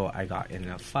 oh, I got in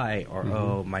a fight, or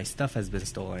oh, my stuff has been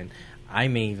stolen. I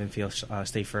may even feel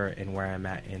safer in where I'm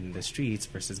at in the streets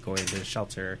versus going to a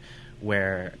shelter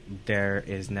where there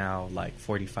is now like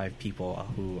 45 people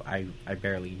who I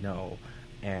barely know,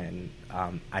 and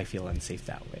I feel unsafe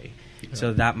that way. Yeah.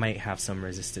 So that might have some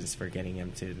resistance for getting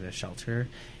them to the shelter.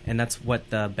 And that's what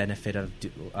the benefit of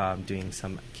doing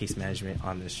some case management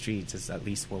on the streets is. At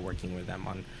least we're working with them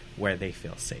on where they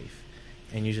feel safe.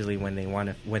 And usually when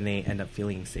they end up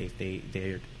feeling safe,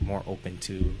 they're more open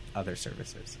to other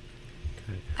services.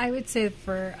 I would say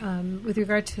for with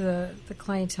regard to the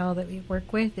clientele that we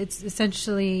work with, it's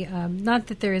essentially not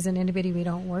that there isn't anybody we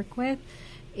don't work with.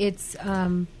 It's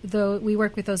though we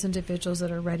work with those individuals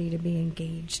that are ready to be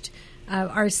engaged.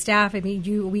 Our staff, I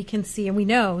mean, we can see and we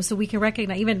know, so we can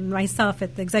recognize. Even myself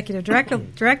at the executive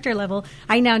director level,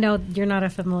 I now know you're not a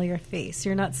familiar face.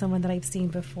 You're not someone that I've seen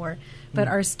before. But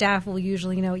our staff will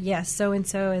usually know, yes,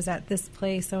 so-and-so is at this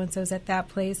place, so-and-so is at that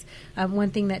place. One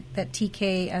thing that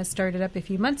TK started up a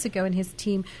few months ago in his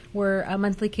team were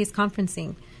monthly case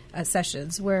conferencing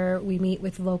sessions where we meet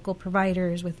with local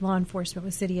providers, with law enforcement,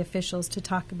 with city officials to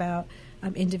talk about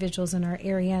individuals in our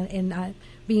area and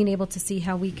being able to see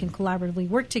how we can collaboratively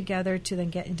work together to then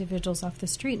get individuals off the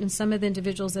street. And some of the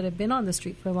individuals that have been on the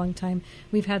street for a long time,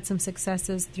 we've had some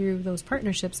successes through those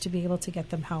partnerships to be able to get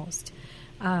them housed.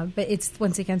 But it's,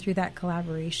 once again, through that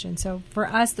collaboration. So for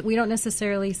us, we don't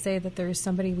necessarily say that there's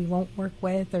somebody we won't work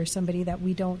with or somebody that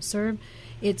we don't serve.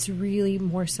 It's really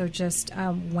more so just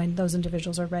when those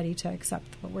individuals are ready to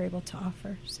accept what we're able to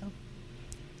offer. So,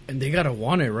 and they gotta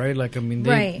want it, right? Like, I mean,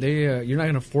 you're not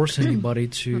gonna force anybody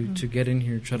to get in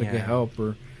here, try to get help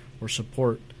or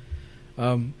support.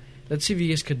 Let's see if you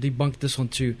guys could debunk this one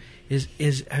too.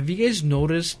 Have you guys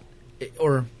noticed,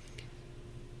 or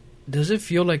does it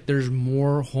feel like there's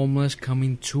more homeless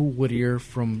coming to Whittier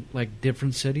from like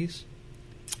different cities?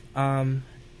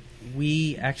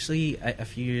 We actually, a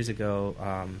few years ago,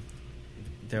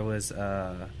 there was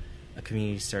a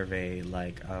community survey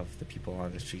like of the people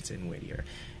on the streets in Whittier,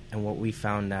 and what we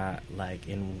found that like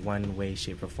in one way,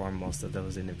 shape, or form, most of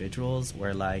those individuals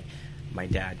were like, my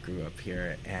dad grew up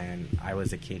here, and I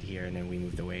was a kid here, and then we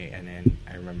moved away, and then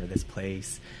I remember this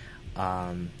place.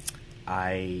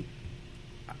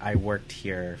 I worked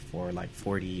here for like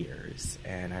 40 years,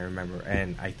 and I remember,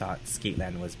 and I thought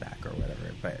Skateland was back or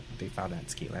whatever, but they found that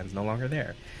Skateland's no longer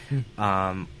there.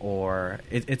 Or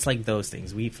it's like those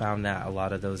things. We found that a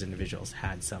lot of those individuals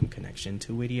had some connection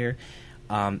to Whittier,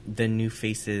 The new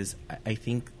faces, I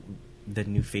think the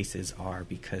new faces are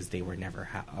because they were never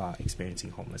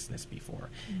experiencing homelessness before,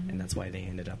 and that's why they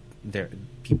ended up there.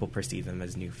 People perceive them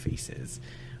as new faces,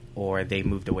 or they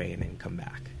moved away and then come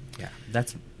back. Yeah,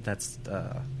 that's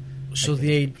So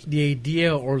the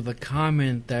idea or the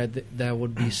comment that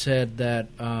would be said that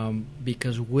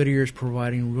because Whittier is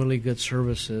providing really good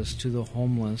services to the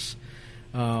homeless,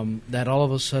 that all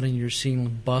of a sudden you're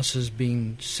seeing buses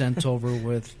being sent over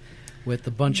with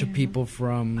a bunch of people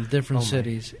from different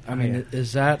cities. I mean,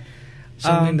 is that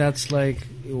something that's like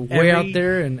way out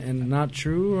there and not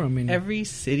true? I mean, every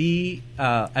city.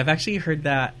 I've actually heard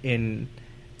that in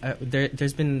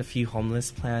there's been a few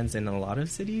homeless plans in a lot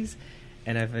of cities,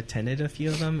 and I've attended a few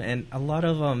of them, and a lot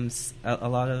of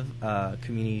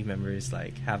community members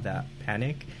like have that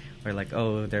panic, or like,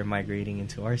 oh, they're migrating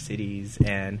into our cities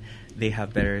and they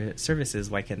have better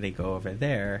services. Why can't they go over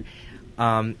there?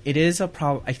 It is a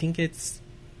problem. I think it's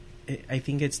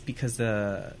because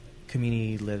the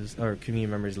community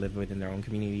members live within their own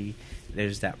community.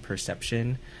 There's that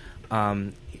perception.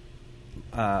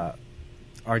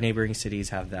 Our neighboring cities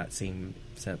have that same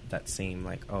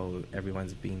like, oh,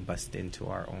 everyone's being bussed into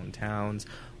our own towns,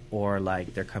 or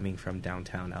like they're coming from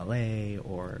downtown LA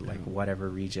or like whatever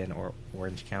region or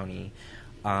Orange County.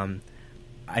 I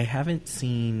haven't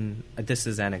seen, this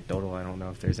is anecdotal, I don't know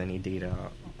if there's any data,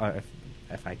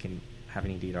 if I can have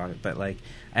any data on it, but like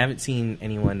I haven't seen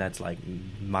anyone that's like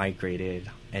migrated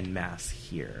en masse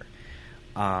here.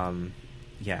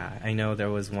 Yeah, I know there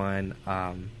was one,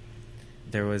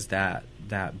 there was that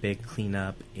big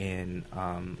cleanup in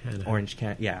Orange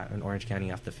County, in Orange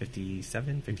County off the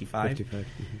 55.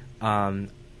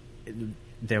 55.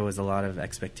 There was a lot of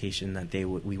expectation that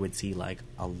we would see like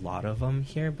a lot of them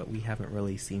here, but we haven't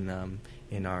really seen them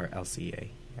in our LCA.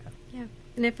 Yeah.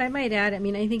 And if I might add, I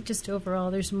mean, I think just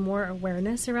overall there's more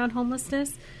awareness around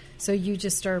homelessness. So you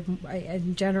just are,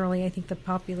 and generally I think the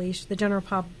population, the general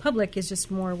public is just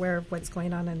more aware of what's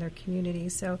going on in their community.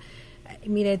 So, I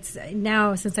mean, it's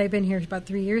now, since I've been here about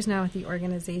 3 years now with the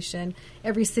organization,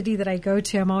 every city that I go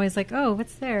to, I'm always like, oh,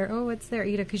 what's there? Oh, what's there?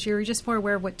 You know, because you're just more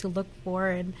aware of what to look for.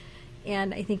 And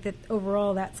I think that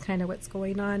overall that's kind of what's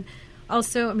going on.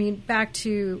 Also, I mean, back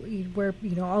to where,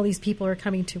 you know, all these people are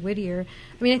coming to Whittier.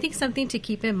 I mean, I think something to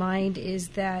keep in mind is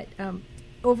that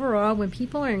overall, when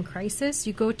people are in crisis,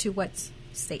 you go to what's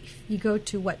safe. You go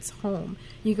to what's home.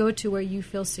 You go to where you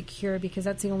feel secure, because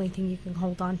that's the only thing you can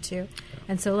hold on to.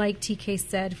 And so, like TK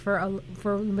said, for a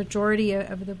majority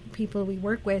of the people we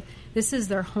work with, this is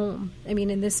their home. I mean,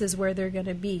 and this is where they're going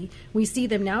to be. We see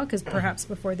them now because perhaps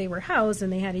before they were housed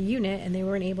and they had a unit and they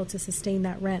weren't able to sustain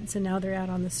that rent, so now they're out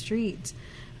on the street.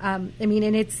 I mean,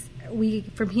 and we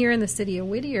from here in the city of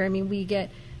Whittier, I mean, we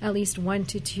get at least 1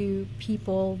 to 2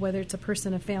 people, whether it's a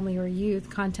person, a family, or a youth,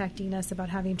 contacting us about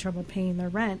having trouble paying their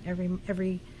rent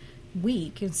every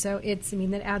week. And so it's, I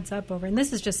mean, that adds up over. And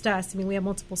this is just us. I mean, we have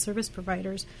multiple service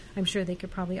providers. I'm sure they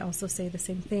could probably also say the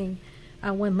same thing.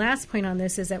 One last point on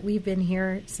this is that we've been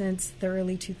here since the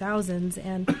early 2000s,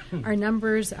 and our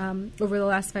numbers over the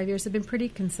last 5 years have been pretty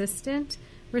consistent.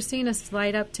 We're seeing a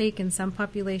slight uptake in some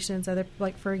populations.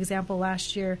 Like, for example,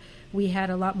 last year we had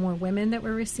a lot more women that we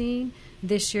were seeing.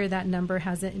 This year that number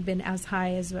hasn't been as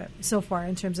high as so far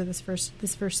in terms of this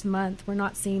first month. We're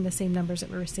not seeing the same numbers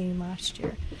that we were seeing last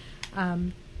year.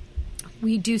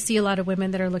 We do see a lot of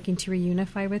women that are looking to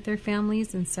reunify with their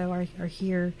families, and so are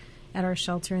here at our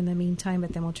shelter in the meantime,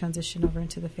 but then we'll transition over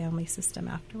into the family system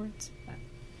afterwards.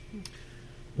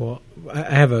 Well, I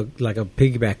have a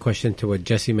piggyback question to what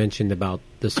Jesse mentioned about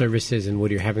the services and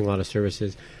Whittier having a lot of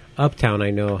services. Uptown,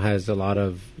 I know, has a lot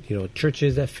of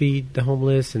churches that feed the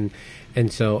homeless, and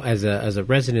so as a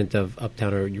resident of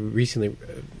Uptown, or you recently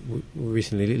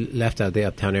left out the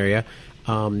Uptown area,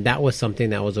 that was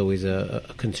something that was always a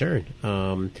concern.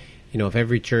 If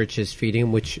every church is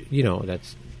feeding, which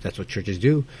that's what churches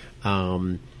do.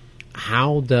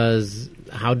 How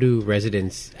do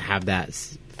residents have that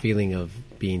feeling of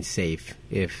being safe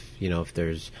if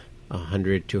there's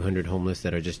 100, 200 homeless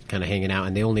that are just kind of hanging out,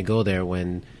 and they only go there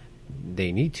when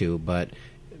they need to, but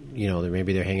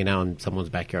maybe they're hanging out in someone's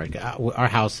backyard. Our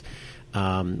house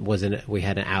we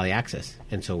had an alley access,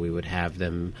 and so we would have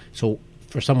them. So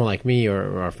for someone like me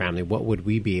or our family, what would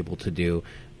we be able to do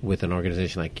with an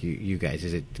organization like you guys?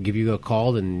 Is it to give you a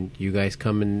call and you guys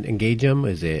come and engage them?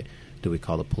 Do we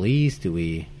call the police? Do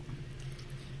we?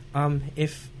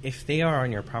 If they are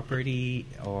on your property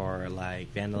or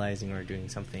like vandalizing or doing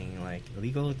something like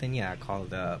illegal, then yeah, call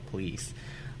the police.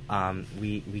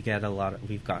 we get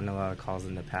we've gotten a lot of calls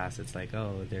in the past. It's like,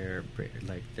 oh, they're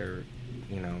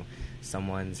you know,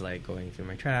 someone's like going through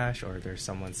my trash, or there's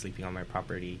someone sleeping on my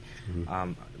property.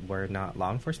 We're not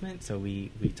law enforcement, so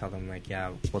we tell them like,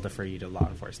 yeah, we'll defer you to law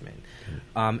enforcement.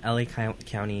 LA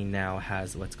County now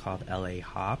has what's called LA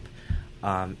Hop.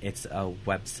 It's a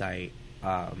website.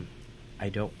 I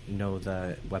don't know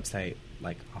the website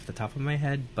like off the top of my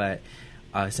head, but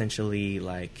essentially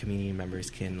like community members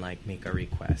can like make a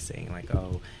request saying like,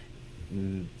 oh,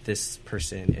 this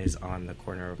person is on the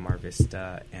corner of Mar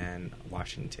Vista and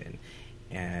Washington,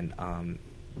 and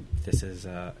this is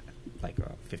like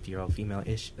a 50-year-old female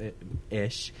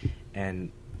ish,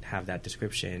 and have that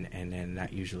description, and then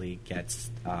that usually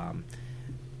gets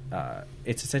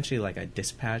it's essentially like a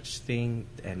dispatch thing,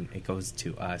 and it goes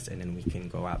to us, and then we can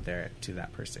go out there to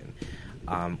that person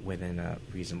within a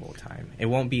reasonable time. It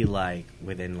won't be like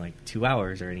within like 2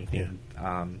 hours or anything.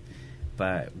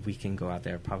 But we can go out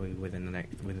there probably within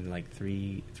like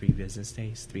three business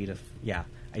days,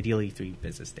 ideally 3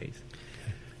 business days.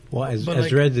 Well, as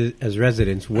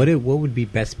residents, what would be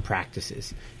best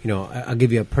practices? You know, I'll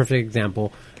give you a perfect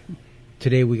example.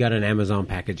 Today we got an Amazon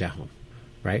package at home,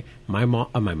 right? My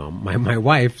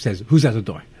wife says, "Who's at the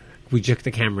door?" We check the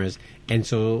cameras, and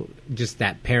so just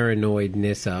that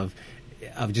paranoidness of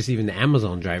just even the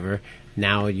Amazon driver.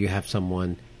 Now you have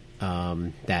someone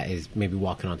that is maybe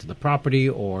walking onto the property,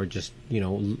 or just, you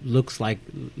know, looks like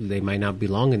they might not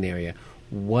belong in the area.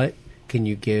 What can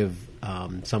you give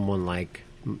someone like,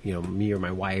 you know, me or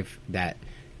my wife, that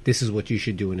this is what you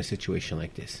should do in a situation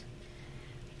like this?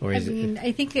 Or I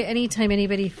think that anytime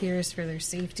anybody fears for their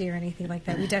safety or anything like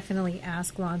that, we definitely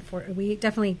ask we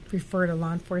definitely refer to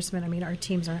law enforcement. I mean, our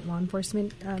teams aren't law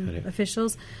enforcement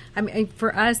officials. I mean,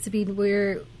 for us to be,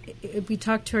 we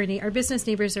talk to our business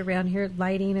neighbors around here.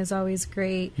 Lighting is always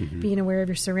great. Being aware of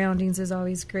your surroundings is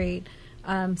always great.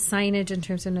 Signage in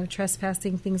terms of no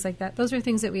trespassing, things like that. Those are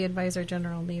things that we advise our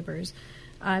general neighbors.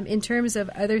 In terms of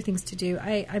other things to do,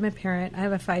 I'm a parent. I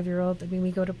have a 5-year-old. I mean,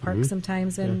 we go to parks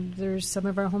sometimes, and there's some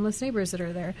of our homeless neighbors that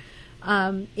are there.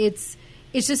 It's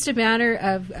just a matter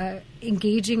of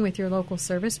engaging with your local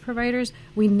service providers.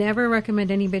 We never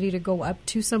recommend anybody to go up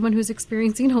to someone who's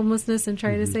experiencing homelessness and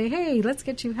try to say, hey, let's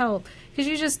get you help, because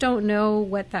you just don't know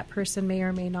what that person may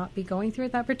or may not be going through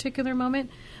at that particular moment.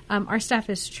 Our staff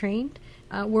is trained.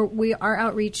 We are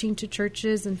outreaching to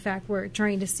churches. In fact, we're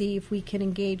trying to see if we can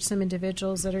engage some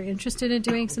individuals that are interested in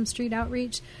doing some street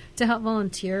outreach to help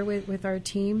volunteer with our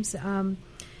teams,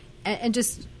 and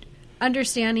just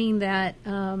understanding that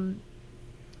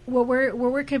what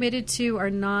we're committed to are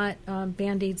not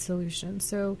Band-Aid solutions.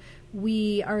 So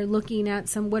we are looking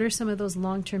at what are some of those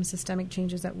long-term systemic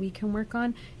changes that we can work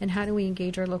on, and how do we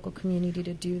engage our local community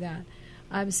to do that.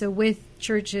 So with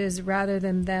churches, rather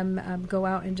than them go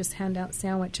out and just hand out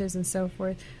sandwiches and so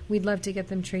forth, we'd love to get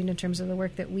them trained in terms of the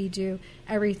work that we do.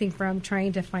 Everything from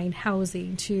trying to find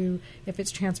housing to if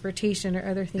it's transportation or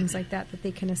other things like that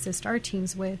they can assist our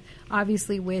teams with,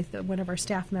 obviously with one of our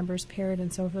staff members paired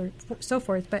and so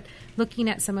forth, but looking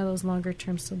at some of those longer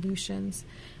term solutions.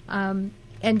 And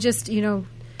just, you know,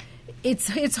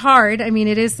 it's hard. I mean,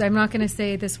 it is. I'm not going to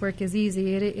say this work is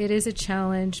easy. It is a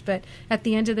challenge. But at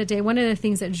the end of the day, one of the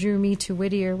things that drew me to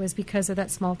Whittier was because of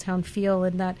that small town feel,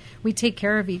 and that we take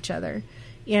care of each other.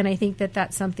 And I think that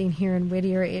that's something here in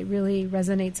Whittier. It really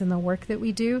resonates in the work that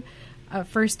we do.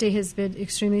 First Day has been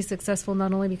extremely successful,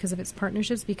 not only because of its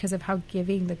partnerships, because of how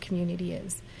giving the community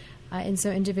is. And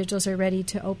so individuals are ready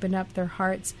to open up their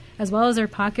hearts as well as their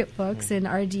pocketbooks. And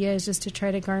our idea is just to try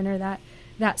to garner that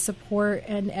support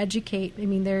and educate. I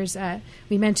mean, there's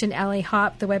we mentioned LA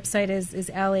Hop. The website is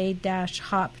la-hop.org.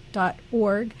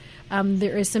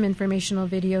 There is some informational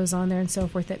videos on there and so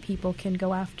forth that people can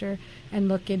go after and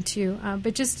look into.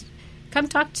 But just come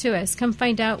talk to us. Come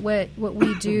find out what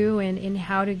we do and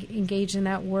how to engage in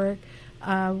that work.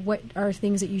 What are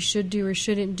things that you should do or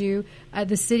shouldn't do.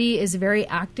 The city is very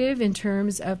active in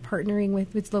terms of partnering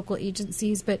with local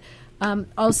agencies, but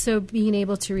also being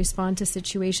able to respond to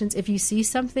situations. If you see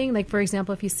something, like, for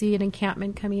example, if you see an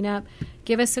encampment coming up,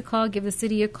 give us a call, give the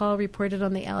city a call, report it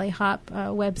on the LA Hop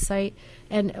website,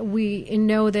 and we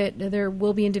know that there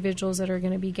will be individuals that are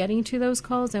going to be getting to those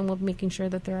calls, and we'll be making sure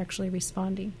that they're actually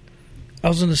responding. I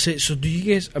was going to say, so do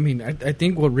you guys, I mean, I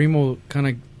think what Remo kind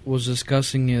of was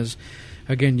discussing is,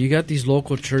 again, you got these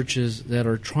local churches that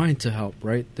are trying to help,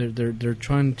 right? They're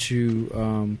trying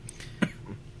to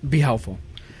be helpful.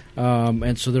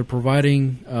 And so they're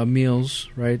providing meals,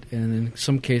 right? And in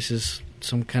some cases,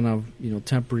 some kind of, you know,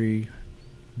 temporary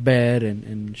bed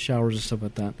and showers and stuff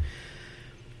like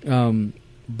that.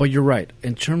 But you're right.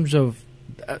 In terms of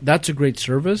that's a great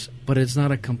service, but it's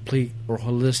not a complete or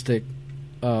holistic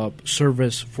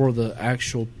service for the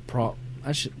actual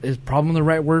is problem the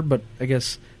right word, but I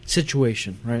guess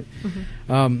situation, right?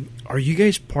 Are you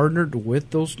guys partnered with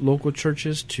those local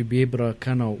churches to be able to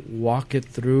kind of walk it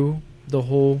through the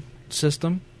whole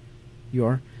system? You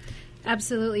are?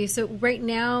 Absolutely. So right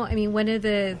now, I mean, one of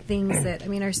the things that, I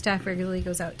mean, our staff regularly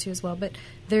goes out to as well, but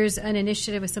there's an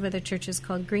initiative with some of the churches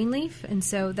called Greenleaf. And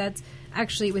so that's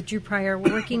actually with Drew Pryor.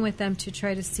 We're working with them to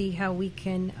try to see how we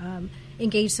can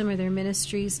engage some of their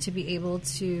ministries to be able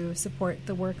to support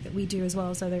the work that we do as well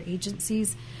as other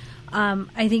agencies.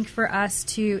 I think for us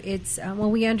too, it's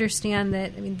we understand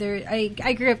that. I mean,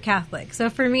 I grew up Catholic,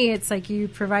 so for me, it's like you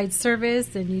provide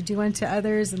service and you do unto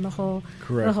others, and the whole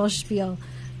spiel.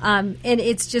 And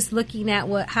it's just looking at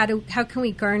how can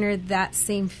we garner that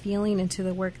same feeling into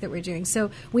the work that we're doing. So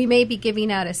we may be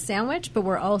giving out a sandwich, but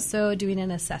we're also doing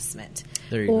an assessment.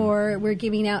 Or we're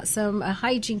giving out a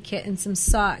hygiene kit and some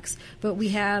socks, but we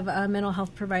have a mental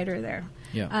health provider there.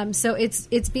 Yeah. So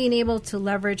it's being able to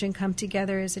leverage and come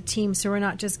together as a team. So we're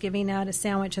not just giving out a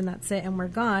sandwich and that's it and we're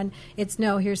gone. It's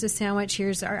no, here's a sandwich,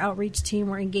 here's our outreach team,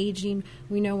 we're engaging,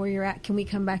 we know where you're at, can we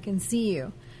come back and see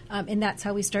you? And that's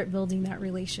how we start building that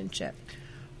relationship.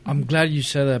 I'm glad you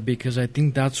said that, because I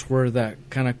think that's where that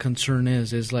kind of concern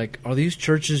is like, are these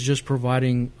churches just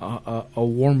providing a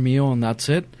warm meal and that's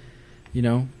it? You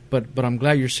know, but I'm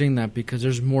glad you're saying that, because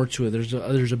there's more to it. There's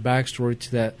a backstory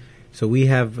to that. So we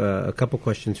have a couple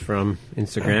questions from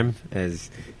Instagram, as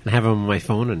I have them on my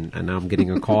phone, and now I'm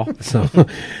getting a call. So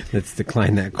let's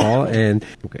decline that call. And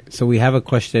okay, so we have a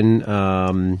question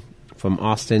from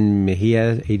Austin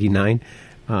Mejia, 89.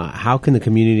 How can the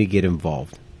community get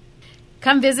involved?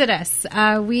 Come visit us.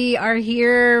 We are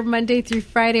here Monday through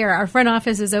Friday. Our front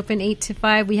office is open 8 to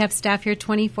 5. We have staff here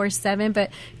 24/7,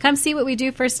 but come see what we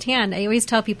do firsthand. I always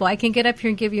tell people I can get up here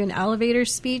and give you an elevator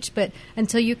speech, but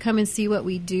until you come and see what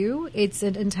we do, it's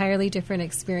an entirely different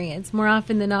experience. More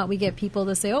often than not, we get people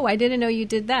to say, oh, I didn't know you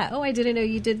did that. Oh, I didn't know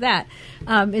you did that.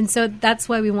 And so that's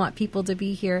why we want people to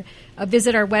be here.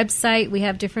 Visit our website. We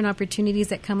have different opportunities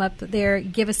that come up there.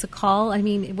 Give us a call. I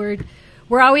mean, we're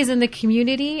always in the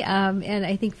community, and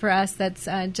I think for us, that's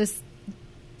just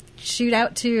shoot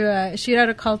out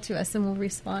a call to us, and we'll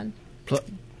respond.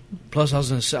 Plus, I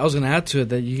was going to add to it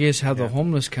that you guys have the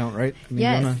homeless count, right? I mean,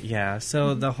 yes. Yeah.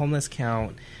 So the homeless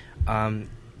count, all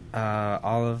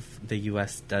of the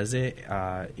U.S. does it.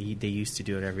 They used to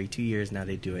do it every 2 years. Now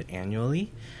they do it annually.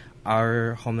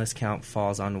 Our homeless count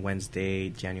falls on Wednesday,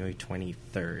 January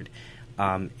 23rd.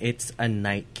 It's a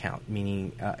night count,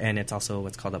 meaning, and it's also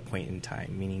what's called a point in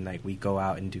time, meaning like we go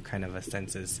out and do kind of a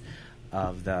census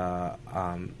of the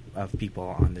of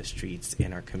people on the streets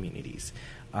in our communities.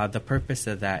 The purpose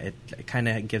of that, it kind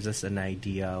of gives us an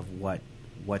idea of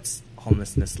what's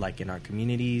homelessness like in our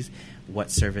communities, what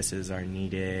services are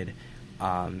needed,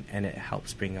 and it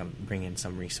helps bring in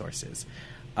some resources.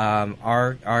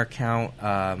 Our count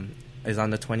is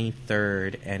on the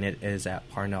 23rd, and it is at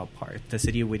Parnell Park. The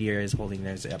city of Whittier is holding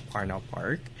theirs at Parnell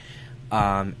Park.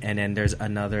 And then there's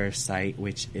another site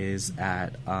which is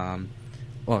at,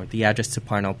 the address to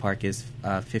Parnell Park is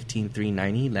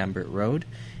 15390 Lambert Road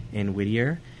in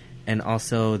Whittier, and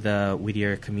also the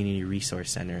Whittier Community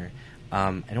Resource Center.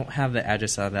 I don't have the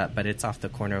address of that, but it's off the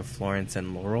corner of Florence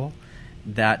and Laurel.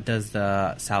 That does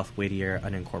the South Whittier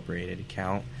unincorporated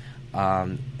account.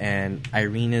 And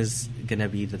Irene is going to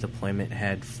be the deployment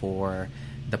head for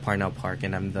the Parnell Park,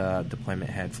 and I'm the deployment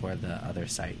head for the other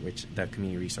site, which the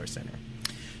Community Resource Center.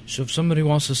 So if somebody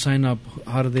wants to sign up,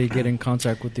 how do they get in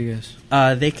contact with you guys?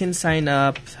 They can sign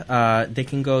up. They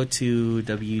can go to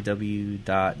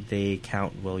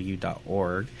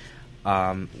www.theycountwillyou.org,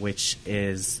 which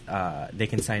is they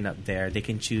can sign up there. They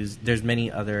can choose. There's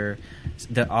many other.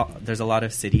 There's a lot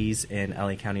of cities in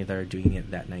LA County that are doing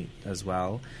it that night as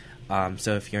well.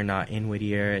 So if you're not in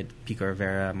Whittier, Pico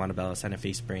Rivera, Montebello, Santa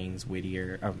Fe Springs,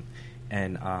 Whittier,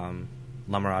 and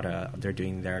La Mirada, they're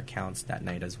doing their accounts that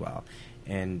night as well,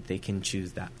 and they can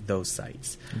choose those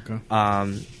sites. Okay.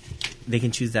 They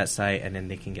can choose that site, and then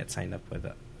they can get signed up with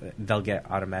it. They'll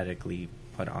get automatically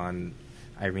put on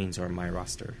Irene's or my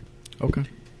roster. Okay.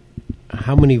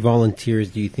 How many volunteers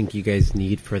do you think you guys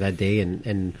need for that day?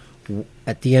 And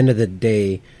at the end of the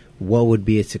day, what would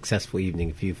be a successful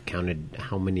evening if you've counted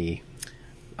how many?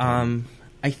 I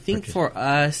think for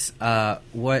us, how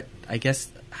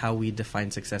we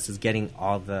define success is getting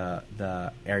all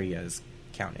the areas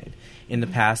counted. In the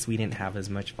past, we didn't have as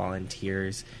much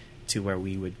volunteers to where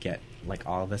we would get like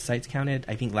all the sites counted.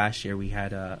 I think last year we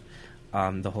had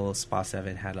the whole Spa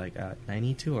 7 had like a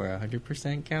 92 or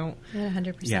 100% count. Yeah,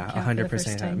 100%. Yeah, count for the first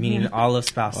 100%. time. Meaning Yeah. all of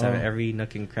Spa 7, Oh. every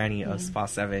nook and cranny of Spa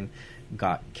 7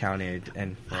 got counted.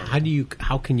 And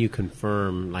How can you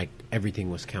confirm like everything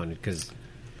was counted? Because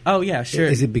oh yeah, sure.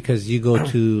 is it because you go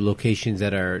to locations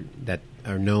that are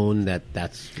known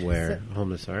that's where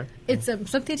homeless are? It's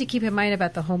something to keep in mind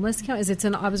about the homeless count is it's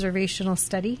an observational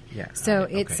study. Yeah. So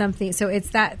Okay. it's something. So it's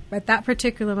that at that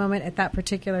particular moment at that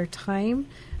particular time.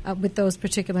 With those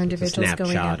particular individuals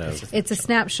going snapshot out, of- it's a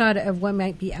snapshot of what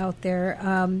might be out there.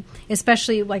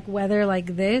 Especially like weather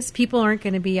like this, people aren't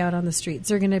going to be out on the streets.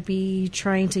 They're going to be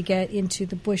trying to get into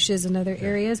the bushes and other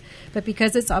areas. But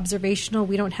because it's observational,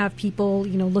 we don't have people,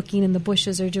 looking in the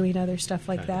bushes or doing other stuff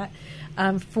like that.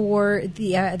 For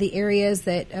the areas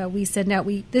that we send out,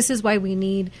 this is why we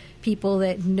need people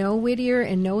that know Whittier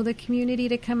and know the community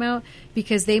to come out,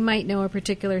 because they might know a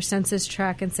particular census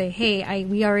tract and say, hey,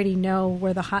 we already know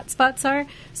where the hot spots are,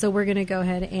 so we're going to go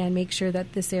ahead and make sure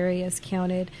that this area is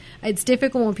counted. It's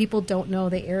difficult when people don't know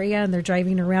the area and they're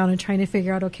driving around and trying to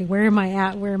figure out, okay, where am I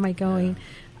at? Where am I going?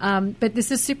 But this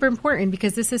is super important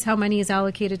because this is how money is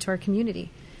allocated to our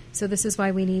community. So this is why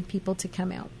we need people to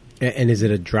come out. And is it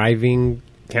a driving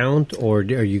count, or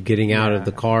are you getting out of Yeah.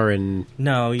 the car and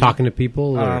No, talking to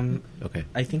people? Or? Okay.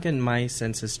 I think in my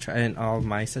census and all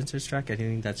my census tract, I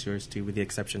think that's yours too, with the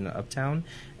exception of Uptown.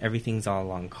 Everything's all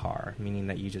along car, meaning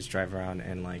that you just drive around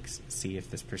and like see if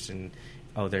this person,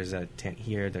 there's a tent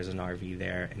here, there's an RV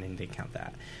there, and then they count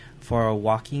that. For a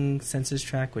walking census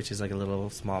tract, which is like a little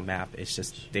small map, it's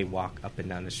just they walk up and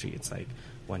down the street. It's like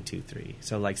 1, 2, 3.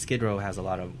 So like Skid Row has a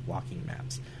lot of walking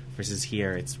maps, versus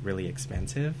here it's really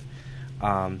expensive.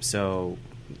 So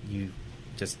you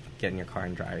just get in your car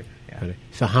and drive. Yeah. Okay.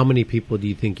 So how many people do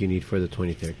you think you need for the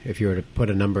 23rd, if you were to put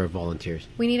a number of volunteers?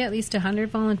 We need at least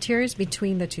 100 volunteers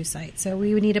between the two sites. So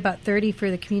we would need about 30 for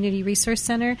the Community Resource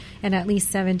Center and at least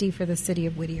 70 for the City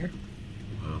of Whittier.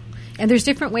 Wow. And there's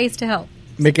different ways to help.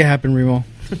 Make it happen, Remo.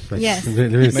 Yes.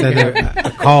 Let me send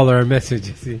a call or a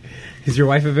message. Is your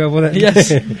wife available?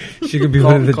 Yes. She could be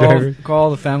one of the drivers. Call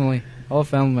the family, all the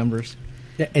family members.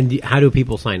 Yeah, and how do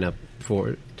people sign up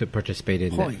to participate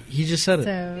in Oh, that? he just said it.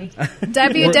 So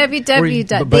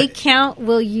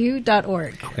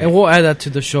www.theycountwillyou.org. And we'll add that to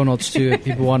the show notes too if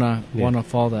people wanna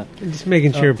follow that. Just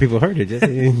making sure people heard it.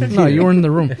 No, you were in the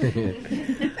room.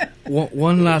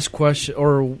 One last question,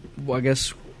 or I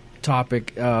guess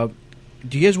topic. Do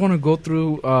you guys want to go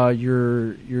through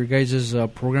your guys'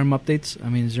 program updates? I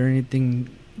mean, is there anything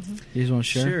you guys want to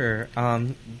share? Sure.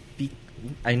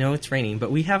 I know it's raining,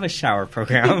 but we have a shower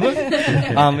program.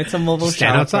 It's a mobile Stand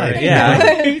shower outside.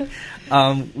 program.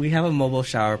 Yeah. We have a mobile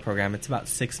shower program. It's about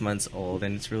 6 months old,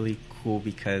 and it's really cool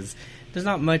because there's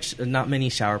not many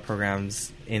shower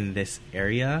programs in this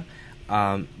area.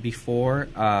 It's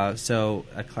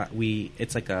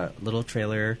like a little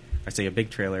trailer, a big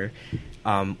trailer.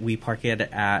 We park it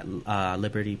at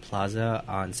Liberty Plaza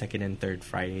on 2nd and 3rd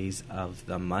Fridays of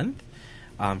the month,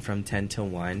 from 10 to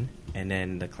 1, and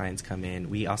then the clients come in.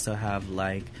 We also have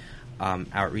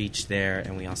outreach there,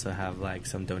 and we also have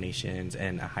some donations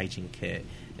and a hygiene kit,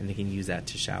 and they can use that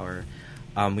to shower.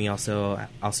 We also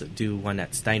do one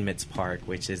at Steinmetz Park,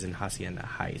 which is in Hacienda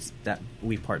Heights. That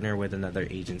we partner with another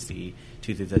agency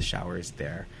to do the showers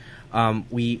there.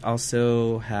 We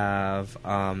also have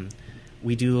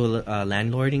we do a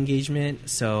landlord engagement.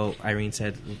 So Irene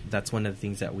said that's one of the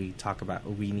things that we talk about.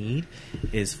 We need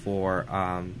is for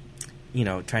trying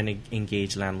to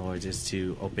engage landlords is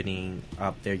to opening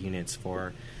up their units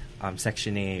for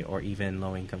Section 8 or even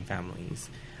low-income families.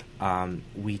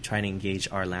 We try to engage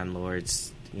our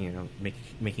landlords,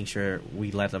 making sure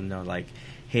we let them know,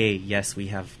 hey, yes, we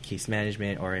have case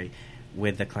management or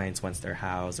with the clients once they're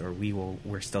housed, or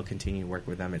we're still continuing to work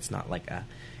with them. It's not like a,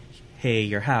 hey,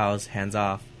 you're housed, hands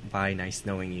off, bye, nice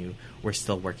knowing you. We're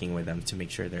still working with them to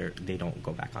make sure they don't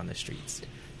go back on the streets.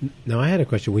 Now, I had a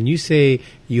question. When you say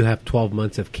you have 12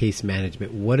 months of case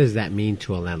management, what does that mean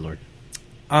to a landlord?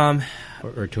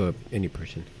 Or to any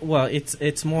person? Well,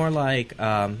 it's more like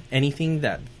anything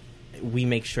that we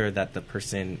make sure that the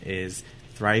person is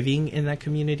thriving in that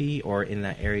community or in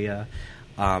that area.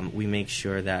 We make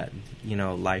sure that,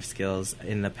 life skills.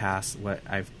 In the past, what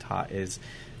I've taught is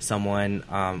someone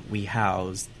we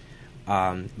housed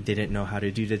didn't know how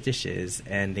to do the dishes,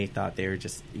 and they thought they were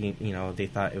just, they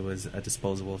thought it was a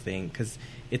disposable thing, because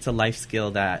it's a life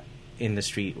skill that in the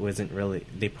street wasn't really,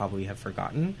 they probably have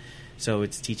forgotten. So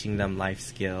it's teaching them life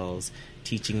skills,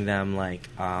 teaching them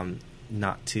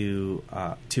not to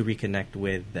reconnect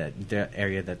with the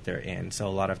area that they're in. So a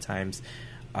lot of times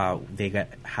they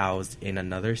get housed in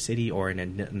another city or in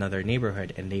another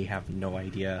neighborhood, and they have no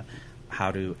idea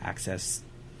how to access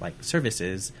like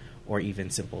services, or even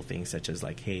simple things such as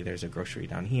like, hey, there's a grocery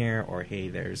down here, or hey,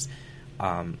 there's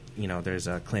there's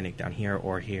a clinic down here,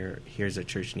 or here's a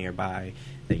church nearby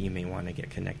that you may want to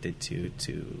get connected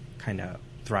to kind of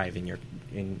thrive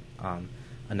in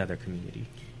another community.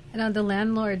 And on the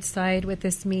landlord side, what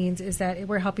this means is that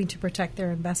we're helping to protect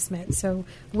their investment. So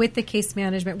with the case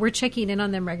management, we're checking in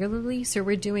on them regularly. So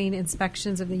we're doing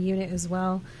inspections of the unit as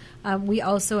well. We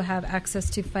also have access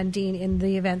to funding in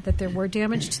the event that there were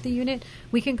damage to the unit.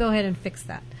 We can go ahead and fix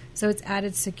that. So it's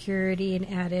added security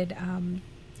and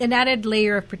an added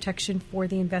layer of protection for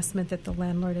the investment that the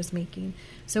landlord is making.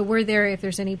 So we're there if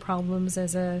there's any problems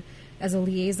as a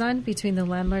liaison between the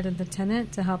landlord and the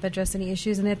tenant to help address any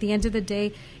issues. And at the end of the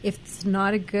day, if it's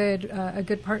not a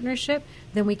good partnership,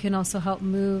 then we can also help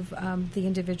move the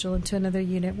individual into another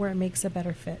unit where it makes a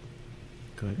better fit.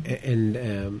 Good.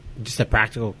 And just a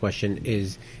practical question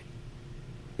is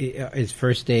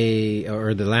First Day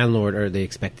or the landlord, are they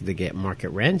expected to get market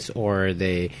rents, or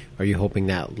are you hoping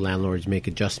that landlords make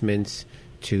adjustments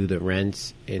to the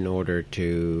rents in order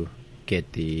to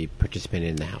get the participant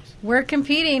in the house? We're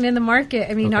competing in the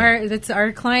market. I mean, Okay.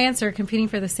 our clients are competing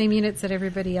for the same units that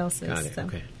everybody else is. Got it. So.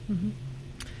 Okay.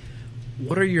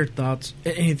 What are your thoughts?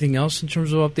 Anything else in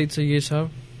terms of updates that you guys have?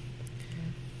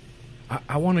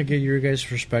 I want to get your guys'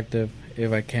 perspective,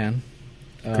 if I can.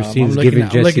 Christine's giving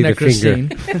Jesse the Christine.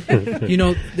 finger. You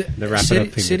know, The wrap-it-up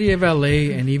finger. City of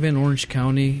LA and even Orange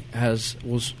County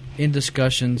was in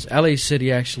discussions. LA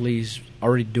City actually is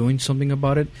already doing something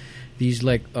about it. These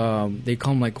they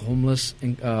call them like homeless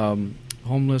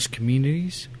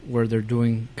communities, where they're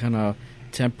doing kind of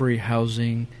temporary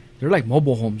housing. They're like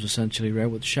mobile homes essentially, right,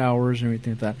 with showers and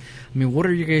everything like that. I mean, what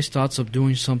are your guys' thoughts of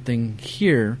doing something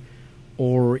here,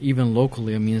 or even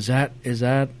locally? I mean, does that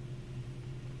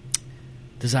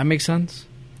make sense?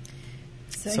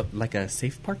 So like a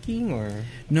safe parking, or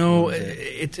No,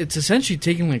 it's essentially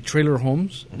taking like trailer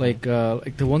homes, like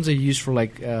the ones they use for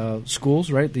like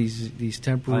schools, right? These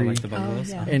temporary, like the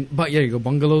bungalows. yeah. but you go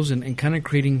bungalows and kind of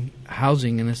creating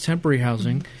housing, and it's temporary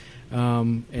housing,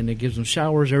 and it gives them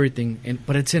showers, everything.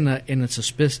 But it's in a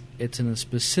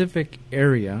specific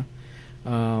area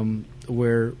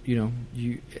where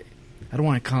I don't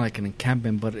want to call it like an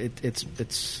encampment, but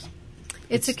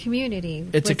It's a community.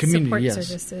 It's a with community, support yes.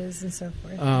 services and so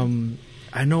forth.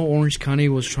 I know Orange County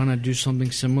was trying to do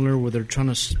something similar, where they're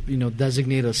trying to,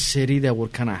 designate a city that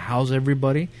would kind of house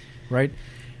everybody, right?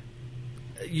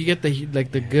 You get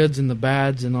the goods and the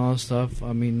bads and all that stuff.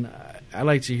 I mean, I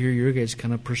like to hear your guys'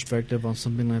 kind of perspective on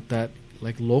something like that,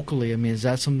 like locally. I mean, is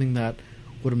that something that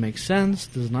would make sense?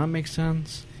 Does it not make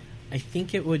sense? I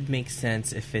think it would make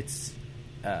sense if it's.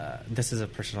 This is a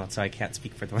personal, so I can't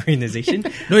speak for the organization.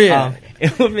 No, yeah.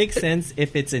 It would make sense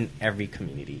if it's in every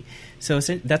community. So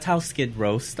that's how Skid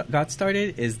Row got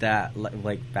started, is that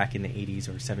like back in the 80s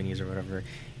or 70s or whatever,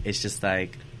 it's just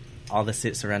like all the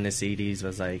surrounding cities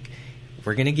was like,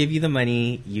 we're going to give you the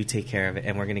money, you take care of it,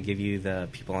 and we're going to give you the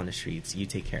people on the streets, you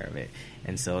take care of it.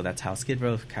 And so that's how Skid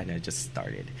Row kind of just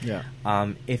started. Yeah.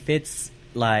 If it's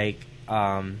like,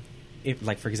 for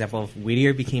example, if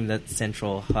Whittier became the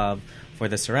central hub for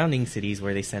the surrounding cities,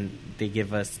 where they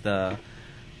give us the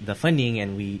funding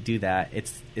and we do that,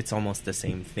 it's almost the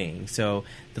same thing. So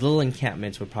the little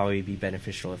encampments would probably be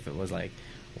beneficial if it was like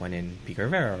one in Pico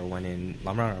Rivera or one in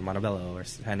La Mirada or Montebello or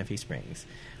Santa Fe Springs,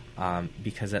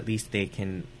 because at least they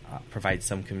can provide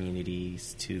some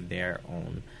communities to their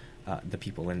own, the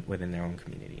people within their own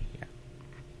community. Yeah.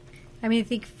 I mean, I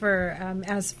think for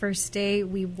as First Day,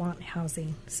 we want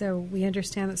housing. So we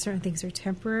understand that certain things are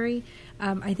temporary.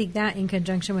 I think that in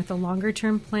conjunction with a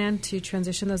longer-term plan to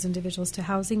transition those individuals to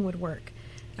housing would work.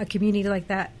 A community like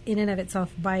that, in and of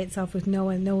itself, by itself, with no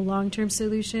long-term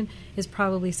solution, is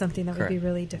probably something that would be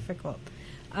really difficult.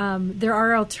 There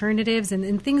are alternatives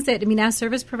and things that, I mean, as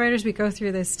service providers, we go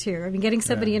through this too. I mean, getting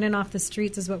somebody in and off the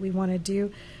streets is what we want to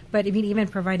do. But I mean, even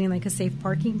providing like a safe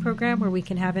parking program where we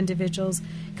can have individuals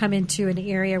come into an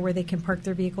area where they can park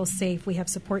their vehicles safe. We have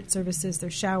support services,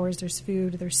 there's showers, there's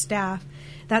food, there's staff.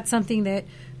 That's something that,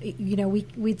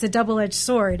 it's a double-edged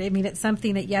sword. I mean, it's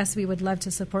something that, yes, we would love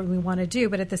to support and we want to do,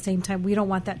 but at the same time, we don't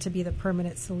want that to be the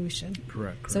permanent solution.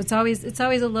 Correct. So it's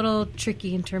always a little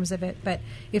tricky in terms of it. But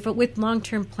with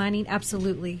long-term planning,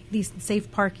 absolutely, these safe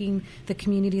parking, the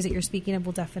communities that you're speaking of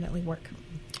will definitely work.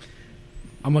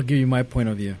 I'm going to give you my point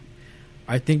of view.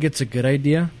 I think it's a good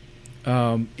idea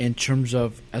in terms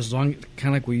of, as long,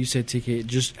 kind of like what you said, TK,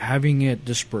 just having it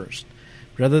dispersed.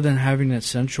 Rather than having it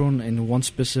central in one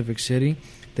specific city,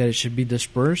 that it should be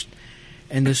dispersed,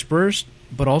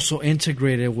 but also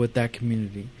integrated with that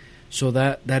community. so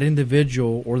that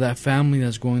individual or that family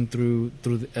that's going through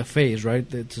a phase, right?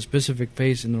 It's a specific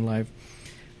phase in their life,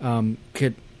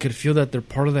 could feel that they're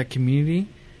part of that community,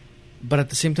 but at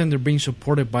the same time they're being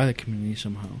supported by the community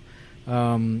somehow.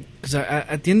 Because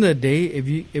at the end of the day, if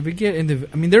we get into,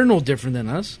 I mean, they're no different than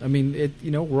us. I mean,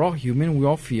 we're all human. We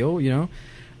all feel,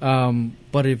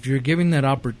 but if you're giving that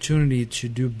opportunity to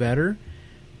do better,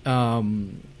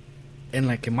 and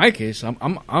like in my case,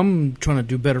 I'm trying to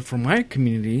do better for my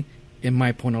community in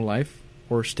my point of life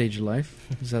or stage of life.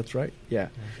 Is that right? Yeah.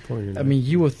 I mean,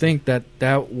 you would think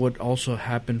that would also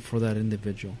happen for that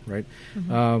individual, right?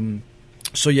 Mm-hmm.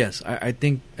 So yes, I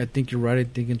think you're right. I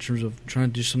think in terms of trying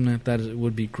to do something like that, it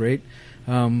would be great.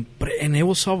 But it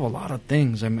will solve a lot of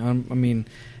things. I mean,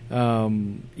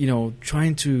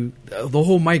 trying to the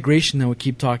whole migration that we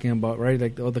keep talking about, right?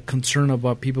 Like the concern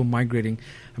about people migrating.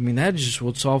 I mean, that just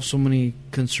would solve so many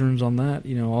concerns on that.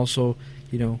 Also,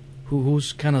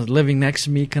 who's kind of living next to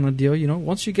me, kind of deal.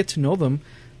 Once you get to know them,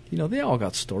 they all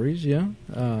got stories, yeah.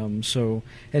 So,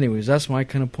 anyways, that's my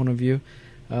kind of point of view.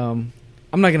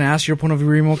 I'm not going to ask your point of view,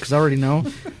 Remo, because I already know.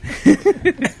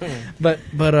 but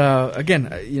again,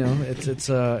 it's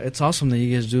awesome that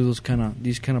you guys do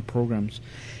these kind of programs.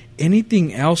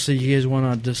 Anything else that you guys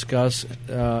want to discuss,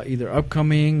 either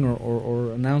upcoming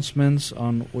or announcements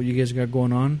on what you guys got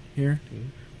going on here,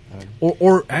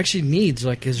 or actually needs?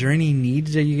 Like, is there any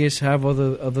needs that you guys have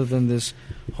other than this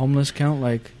homeless count?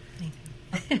 Like.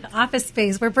 Office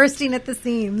space. We're bursting at the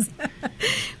seams.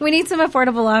 We need some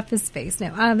affordable office space.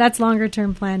 No, that's longer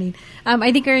term planning.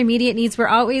 I think our immediate needs, we're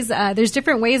always, there's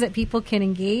different ways that people can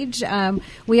engage.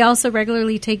 We also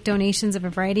regularly take donations of a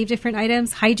variety of different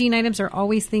items. Hygiene items are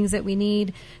always things that we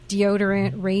need.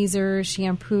 Deodorant, razor,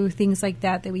 shampoo, things like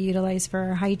that we utilize for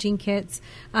our hygiene kits,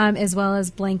 as well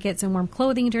as blankets and warm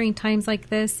clothing during times like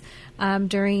this.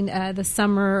 During the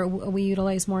summer, we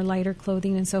utilize more lighter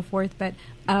clothing and so forth. But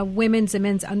women's and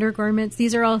men's undergarments,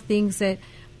 these are all things that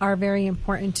are very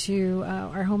important to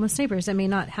our homeless neighbors that may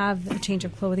not have a change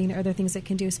of clothing or other things that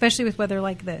can do, especially with weather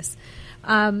like this.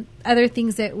 Other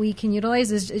things that we can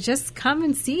utilize is just come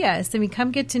and see us. I mean,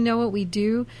 come get to know what we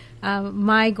do.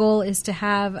 My goal is to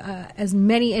have as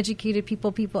many educated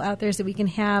people out there as that we can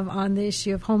have on the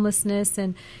issue of homelessness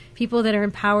and people that are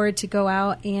empowered to go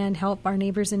out and help our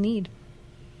neighbors in need.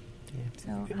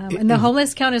 So, and the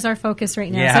homeless count is our focus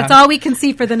right now. Yeah. So that's all we can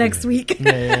see for the next week.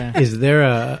 Yeah. Is there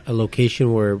a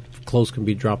location where clothes can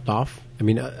be dropped off? I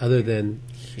mean, other than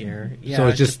here. Yeah, so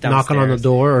it's just knocking on the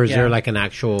door, or is there like an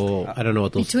actual, I don't know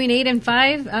what those... Between 8 and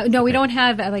 5? No, we don't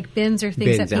have like bins or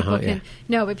things that people can... Yeah.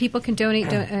 No, but people can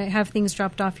donate, have things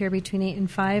dropped off here between 8 and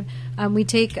 5. We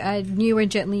take new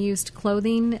and gently used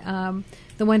clothing.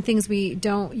 The one things we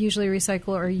don't usually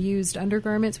recycle are used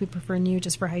undergarments. We prefer new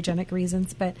just for hygienic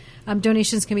reasons. But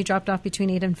donations can be dropped off between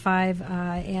 8 and 5.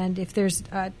 And if there's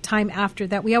time after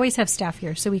that, we always have staff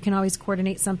here, so we can always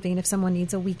coordinate something if someone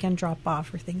needs a weekend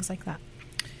drop-off or things like that.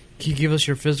 Can you give us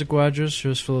your physical address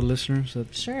just for the listeners?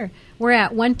 Sure. We're at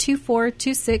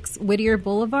 12426 Whittier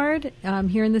Boulevard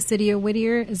here in the city of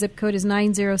Whittier. Zip code is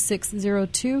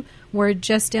 90602. We're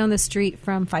just down the street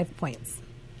from 5 Points.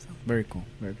 So. Very cool.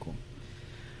 Very cool.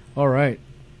 All right.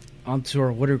 On to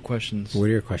our Whittier questions.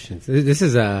 Whittier questions. This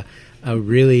is a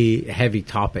really heavy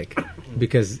topic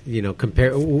because,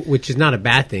 which is not a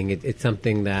bad thing. It's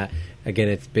something that, again,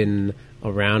 it's been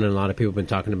around and a lot of people have been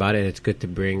talking about it, and it's good to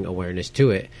bring awareness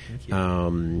to it.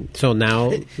 So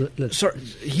now... Sorry,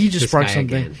 he just brought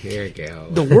something. Again. Here we go.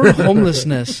 The word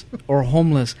homelessness or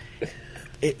homeless,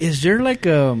 is there like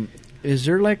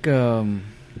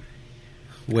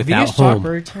without home.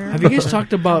 Have you guys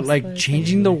talked about like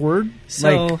changing the word?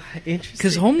 So interesting,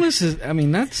 because homeless is, I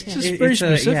mean, that's just very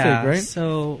specific, right?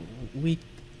 So we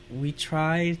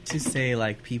try to say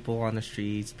like people on the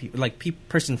streets,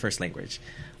 person first language,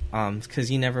 because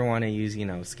you never want to use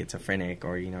schizophrenic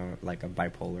or like a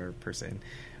bipolar person,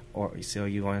 or so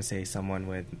you want to say someone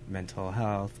with mental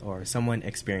health or someone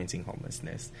experiencing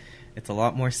homelessness. It's a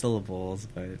lot more syllables,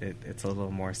 but it's a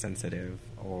little more sensitive.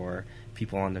 Or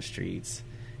people on the streets.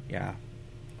 Yeah,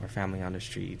 or family on the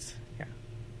streets. Yeah.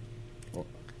 Well,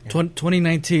 yeah.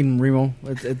 2019, Remo.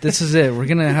 This is it. We're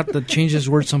gonna have to change this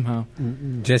word somehow.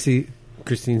 Jesse,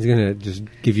 Christine's gonna just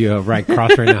give you a right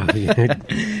cross right now.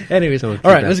 Anyways, all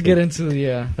right. Let's get into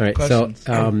the questions.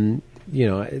 So,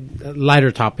 a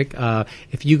lighter topic.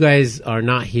 If you guys are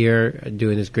not here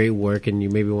doing this great work and you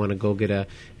maybe want to go get a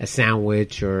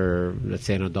sandwich or, let's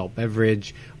say, an adult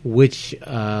beverage, which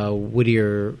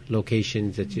Whittier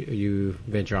locations that you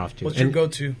venture off to? What's your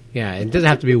go-to? Yeah, it doesn't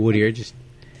have to be Whittier. Just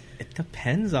it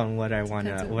depends on what I want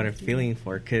to, what I'm feeling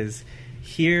for. Because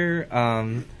here,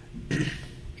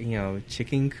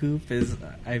 chicken coop is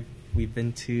we've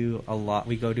been to a lot.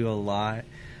 We go to a lot.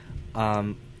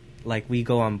 Like we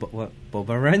go on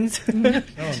boba runs.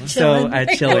 So at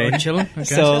Chillin'. Okay.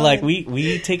 So like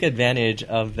we take advantage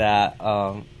of that.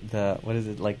 The what is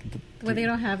it like? Well, they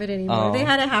don't have it anymore. They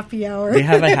had a happy hour. They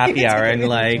have a happy hour, and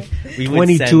like we would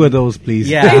 22 send, of those, please.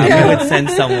 Yeah, we would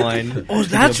send someone. Oh, to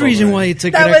that's do the a reason boba why run. you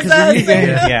took That it out was us. because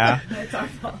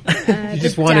Yeah, You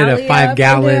just wanted a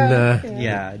 5-gallon.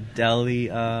 yeah,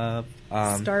 deli up.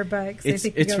 Starbucks. I It's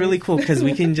think we go really to- cool because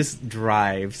we can just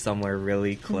drive somewhere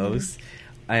really close.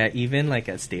 Even like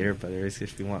at Stater Brothers,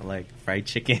 if we want like fried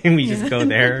chicken, we just go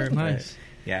there. Nice. But,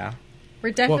 yeah. We're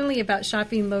definitely about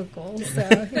shopping local. So,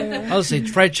 yeah. I was say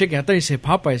fried chicken. I thought you said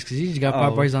Popeyes because you just got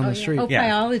Oh. Popeyes on the Yeah. street. Oh, Yeah.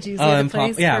 Pieology's the Oh, other and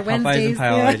place for Popeyes Wednesdays.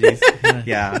 and Pieologies.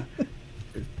 Yeah.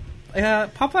 Yeah,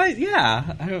 Popeyes.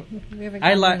 Yeah, We have a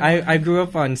I like. common- I grew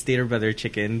up on Stater Brother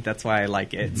chicken. That's why I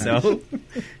like it. So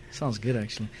Sounds good,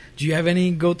 actually. Do you have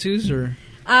any go-tos or?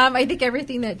 I think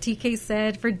everything that TK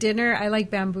said. For dinner, I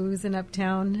like Bamboos in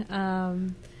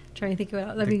Uptown. Trying to think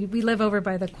about. I mean, we live over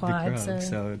by the quad. Grub,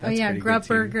 so oh that's yeah, pretty Grub good,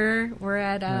 too. Burger. We're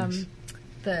at Nice.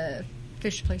 the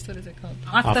fish place. What is it called?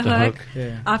 Off, Off the, the hook. Hook.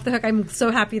 Yeah. Off the Hook. I'm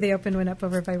so happy they opened one up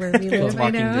over by where we live. I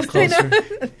walking know. distance. I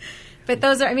know. But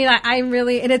those are, I mean, I'm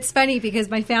really, and it's funny because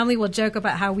my family will joke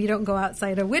about how we don't go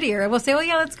outside of Whittier. We'll say, oh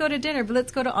yeah, let's go to dinner, but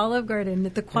let's go to Olive Garden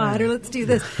at the quad, or let's do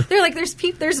this. They're like,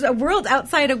 there's a world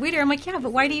outside of Whittier. I'm like, yeah,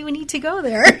 but why do you need to go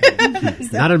there?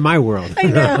 Not in my world. I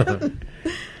know.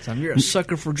 Sam, you're a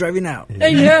sucker for driving out. I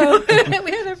know.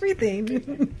 We have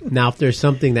everything. Now, if there's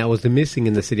something that was missing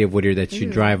in the city of Whittier that you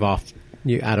drive off,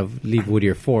 leave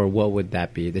Whittier for, what would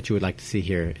that be that you would like to see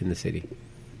here in the city?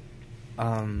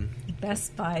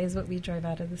 Best Buy is what we drive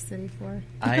out of the city for.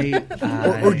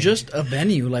 Or just a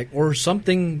venue, like, or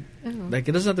something, like,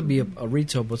 it doesn't have to be a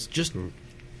retail, but it's just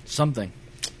something.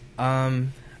 I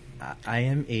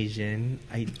am Asian.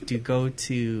 I do go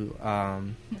to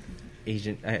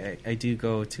Asian. I do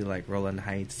go to like Roland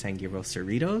Heights, San Gabriel,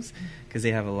 Cerritos, because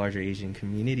they have a larger Asian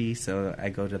community. So I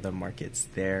go to the markets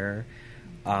there,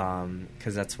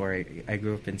 because that's where I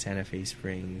grew up in Santa Fe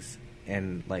Springs,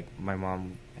 and like my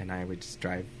mom and I would just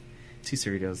drive to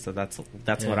Cerritos. So that's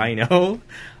what I know.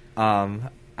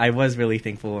 I was really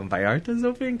thankful when Vallarta's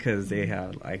open because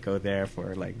I go there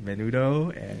for like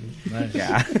menudo and Nice.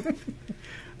 yeah.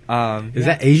 Is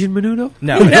that Asian menudo?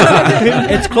 No,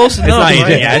 It's close enough. not right?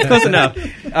 Asian, yeah, it's close enough.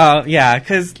 Yeah,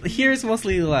 because here's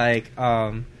mostly like,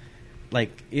 I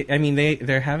mean,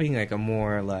 they're having like a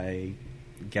more like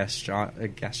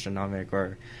gastronomic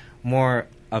or more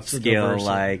upscale diverse.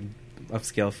 like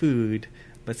upscale food,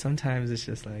 but sometimes it's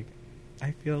just like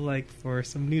I feel like for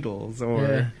some noodles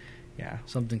or yeah.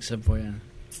 Something simple, yeah.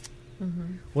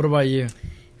 What about you?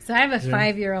 So I have a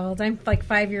 5-year-old. I'm like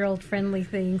 5-year-old friendly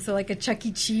thing. So like a Chuck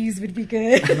E. Cheese would be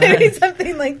good.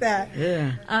 Something like that.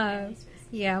 Yeah.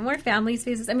 Yeah, more family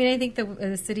spaces. I mean, I think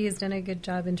the city has done a good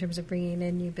job in terms of bringing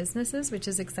in new businesses, which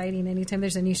is exciting. Anytime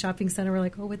there's a new shopping center, we're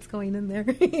like, oh, what's going in there?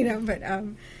 But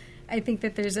I think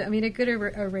that there's, a good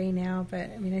array now. But,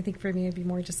 I mean, I think for me it'd be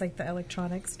more just like the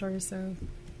electronics stores. So,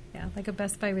 yeah, like a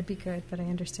Best Buy would be good, but I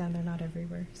understand they're not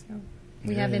everywhere. So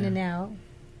we have Yeah. In-N-Out,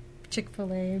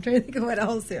 Chick-fil-A. I'm trying to think of what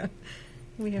else. Yeah,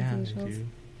 we have Yeah, the they usuals. do.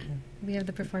 We have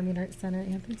the Performing Arts Center.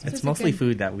 Yeah, It's mostly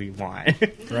food that we want,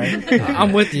 right?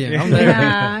 I'm with you. I'm there.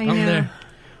 Yeah, I I'm know. there.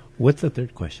 What's the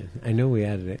third question? I know we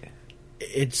added it.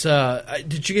 It's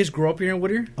did you guys grow up here in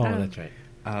Whittier? Oh, that's right.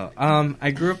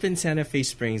 I grew up in Santa Fe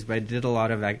Springs, but I did a lot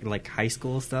of like high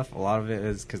school stuff. A lot of it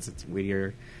is because it's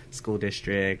Whittier School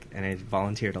District, and I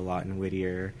volunteered a lot in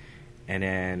Whittier. And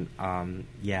then, I'm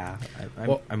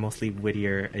mostly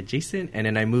Whittier adjacent. And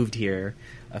then I moved here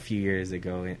a few years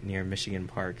ago near Michigan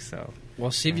Park. So,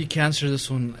 Well, see if you can answer this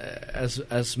one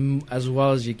as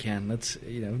well as you can. That's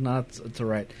not it's all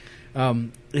right.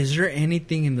 Is there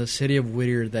anything in the city of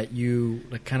Whittier that you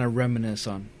like kind of reminisce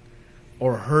on,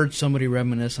 or heard somebody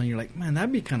reminisce on? You're like, man,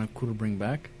 that'd be kind of cool to bring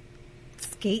back.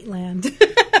 Skateland.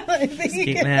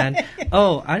 Skateland.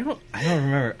 Oh, I don't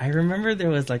remember. I remember there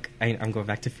was like I'm going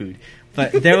back to food,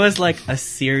 but there was like a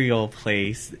cereal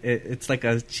place. It's like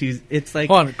a choose. It's like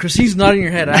Hold on, Christine's nodding your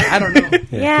head. I don't know.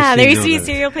 Yeah, Christine there used to be a knows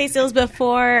cereal place. It was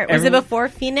before. Was it Everyone- before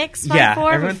Phoenix? yeah.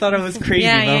 5-4? Everyone thought it was crazy,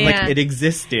 Yeah, but I'm yeah, like yeah. it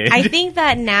existed. I think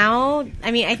that now,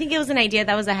 I think it was an idea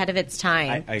that was ahead of its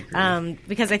time. I agree.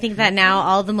 Because I think that now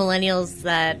all the millennials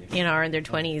that, are in their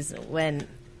 20s, when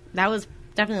that was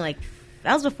definitely like,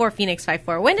 that was before Phoenix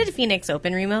 5-4. When did Phoenix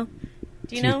open, Remo?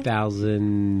 Do you know?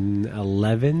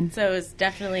 2011. So it was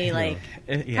definitely like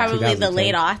Yeah. probably the 2010.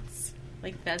 late aughts,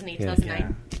 like 2008, Yeah.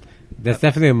 2009. That's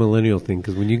definitely a millennial thing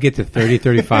because when you get to 30,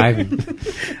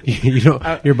 35, you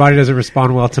don't, your body doesn't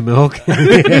respond well to milk. That's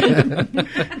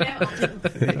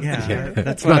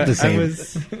not what the same. I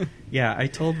was. Yeah, I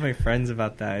told my friends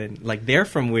about that, and like they're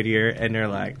from Whittier, and they're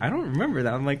like, "I don't remember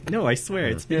that." I'm like, "No, I swear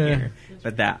it's been here."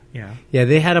 But that, Yeah,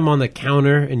 they had them on the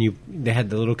counter, and they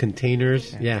had the little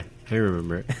containers. Yeah, I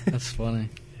remember it. That's funny.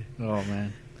 Oh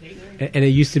man. And it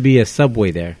used to be a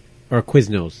Subway there, or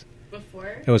Quiznos.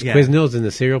 Before? It was Quiznos in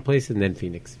the cereal place, and then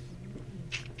Phoenix.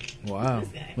 Wow.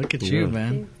 Look at you,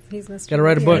 man. He's Mr. Gotta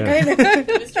write a book. Yeah.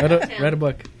 Write a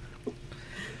book.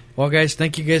 Well, guys,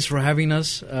 thank you guys for having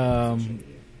us. And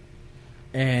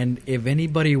if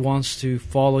anybody wants to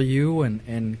follow you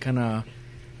and kind of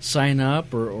sign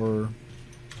up or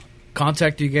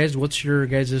contact you guys, what's your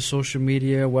guys' social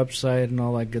media, website, and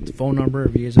all that good? Phone number,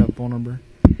 if you guys have a phone number.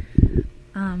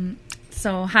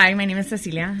 So, hi, my name is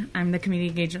Cecilia. I'm the Community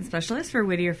Engagement Specialist for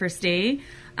Whittier First Day.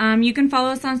 You can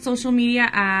follow us on social media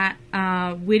at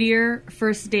Whittier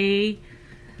First Day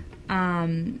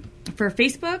for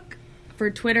Facebook. For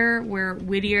Twitter, we're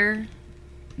Whittier,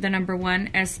 the number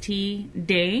 1, ST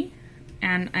Day.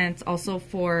 And it's also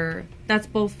that's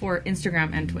both for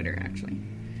Instagram and Twitter, actually.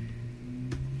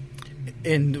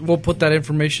 And we'll put that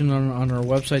information on our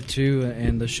website, too,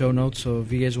 and the show notes. So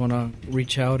if you guys want to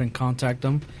reach out and contact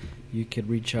them, you could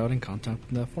reach out and contact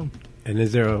them that form. And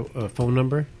is there a phone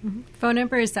number? Mm-hmm. Phone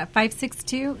number is at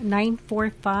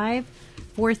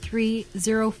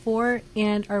 562-945-4304.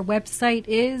 And our website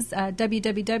is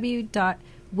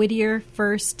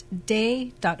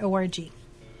www.whittierfirstday.org.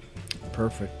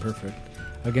 Perfect.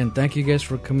 Again, thank you guys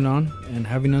for coming on and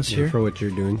having us here. For what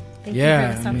you're doing. Thank you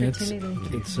for this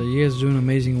opportunity. It's you guys doing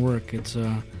amazing work. It's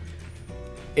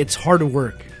hard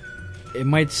work. It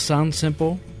might sound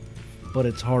simple, but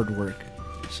it's hard work.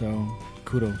 So,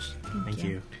 kudos. Thank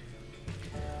you.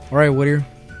 All right, Whittier.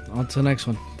 On to the next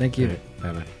one. Thank you. Right,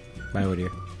 bye-bye. Bye, Whittier.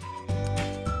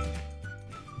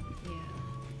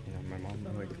 My mom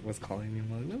was calling me.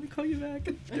 I'm like, "Let me call you back."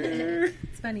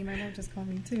 It's funny, my mom just called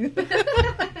me too.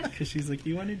 Because she's like,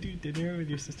 "You want to do dinner with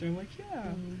your sister?" I'm like,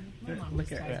 "Yeah."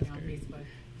 Look at her on Facebook.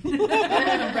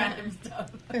 Random stuff.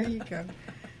 There you go.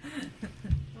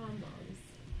 Moms.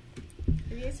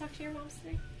 Have you guys talked to your moms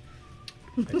today?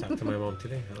 I talked to my mom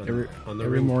today on the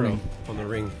every ring morning. On the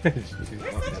ring. You're such a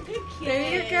good kid.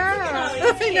 There you go.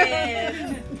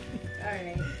 All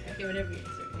right. Okay, whatever you're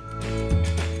serving.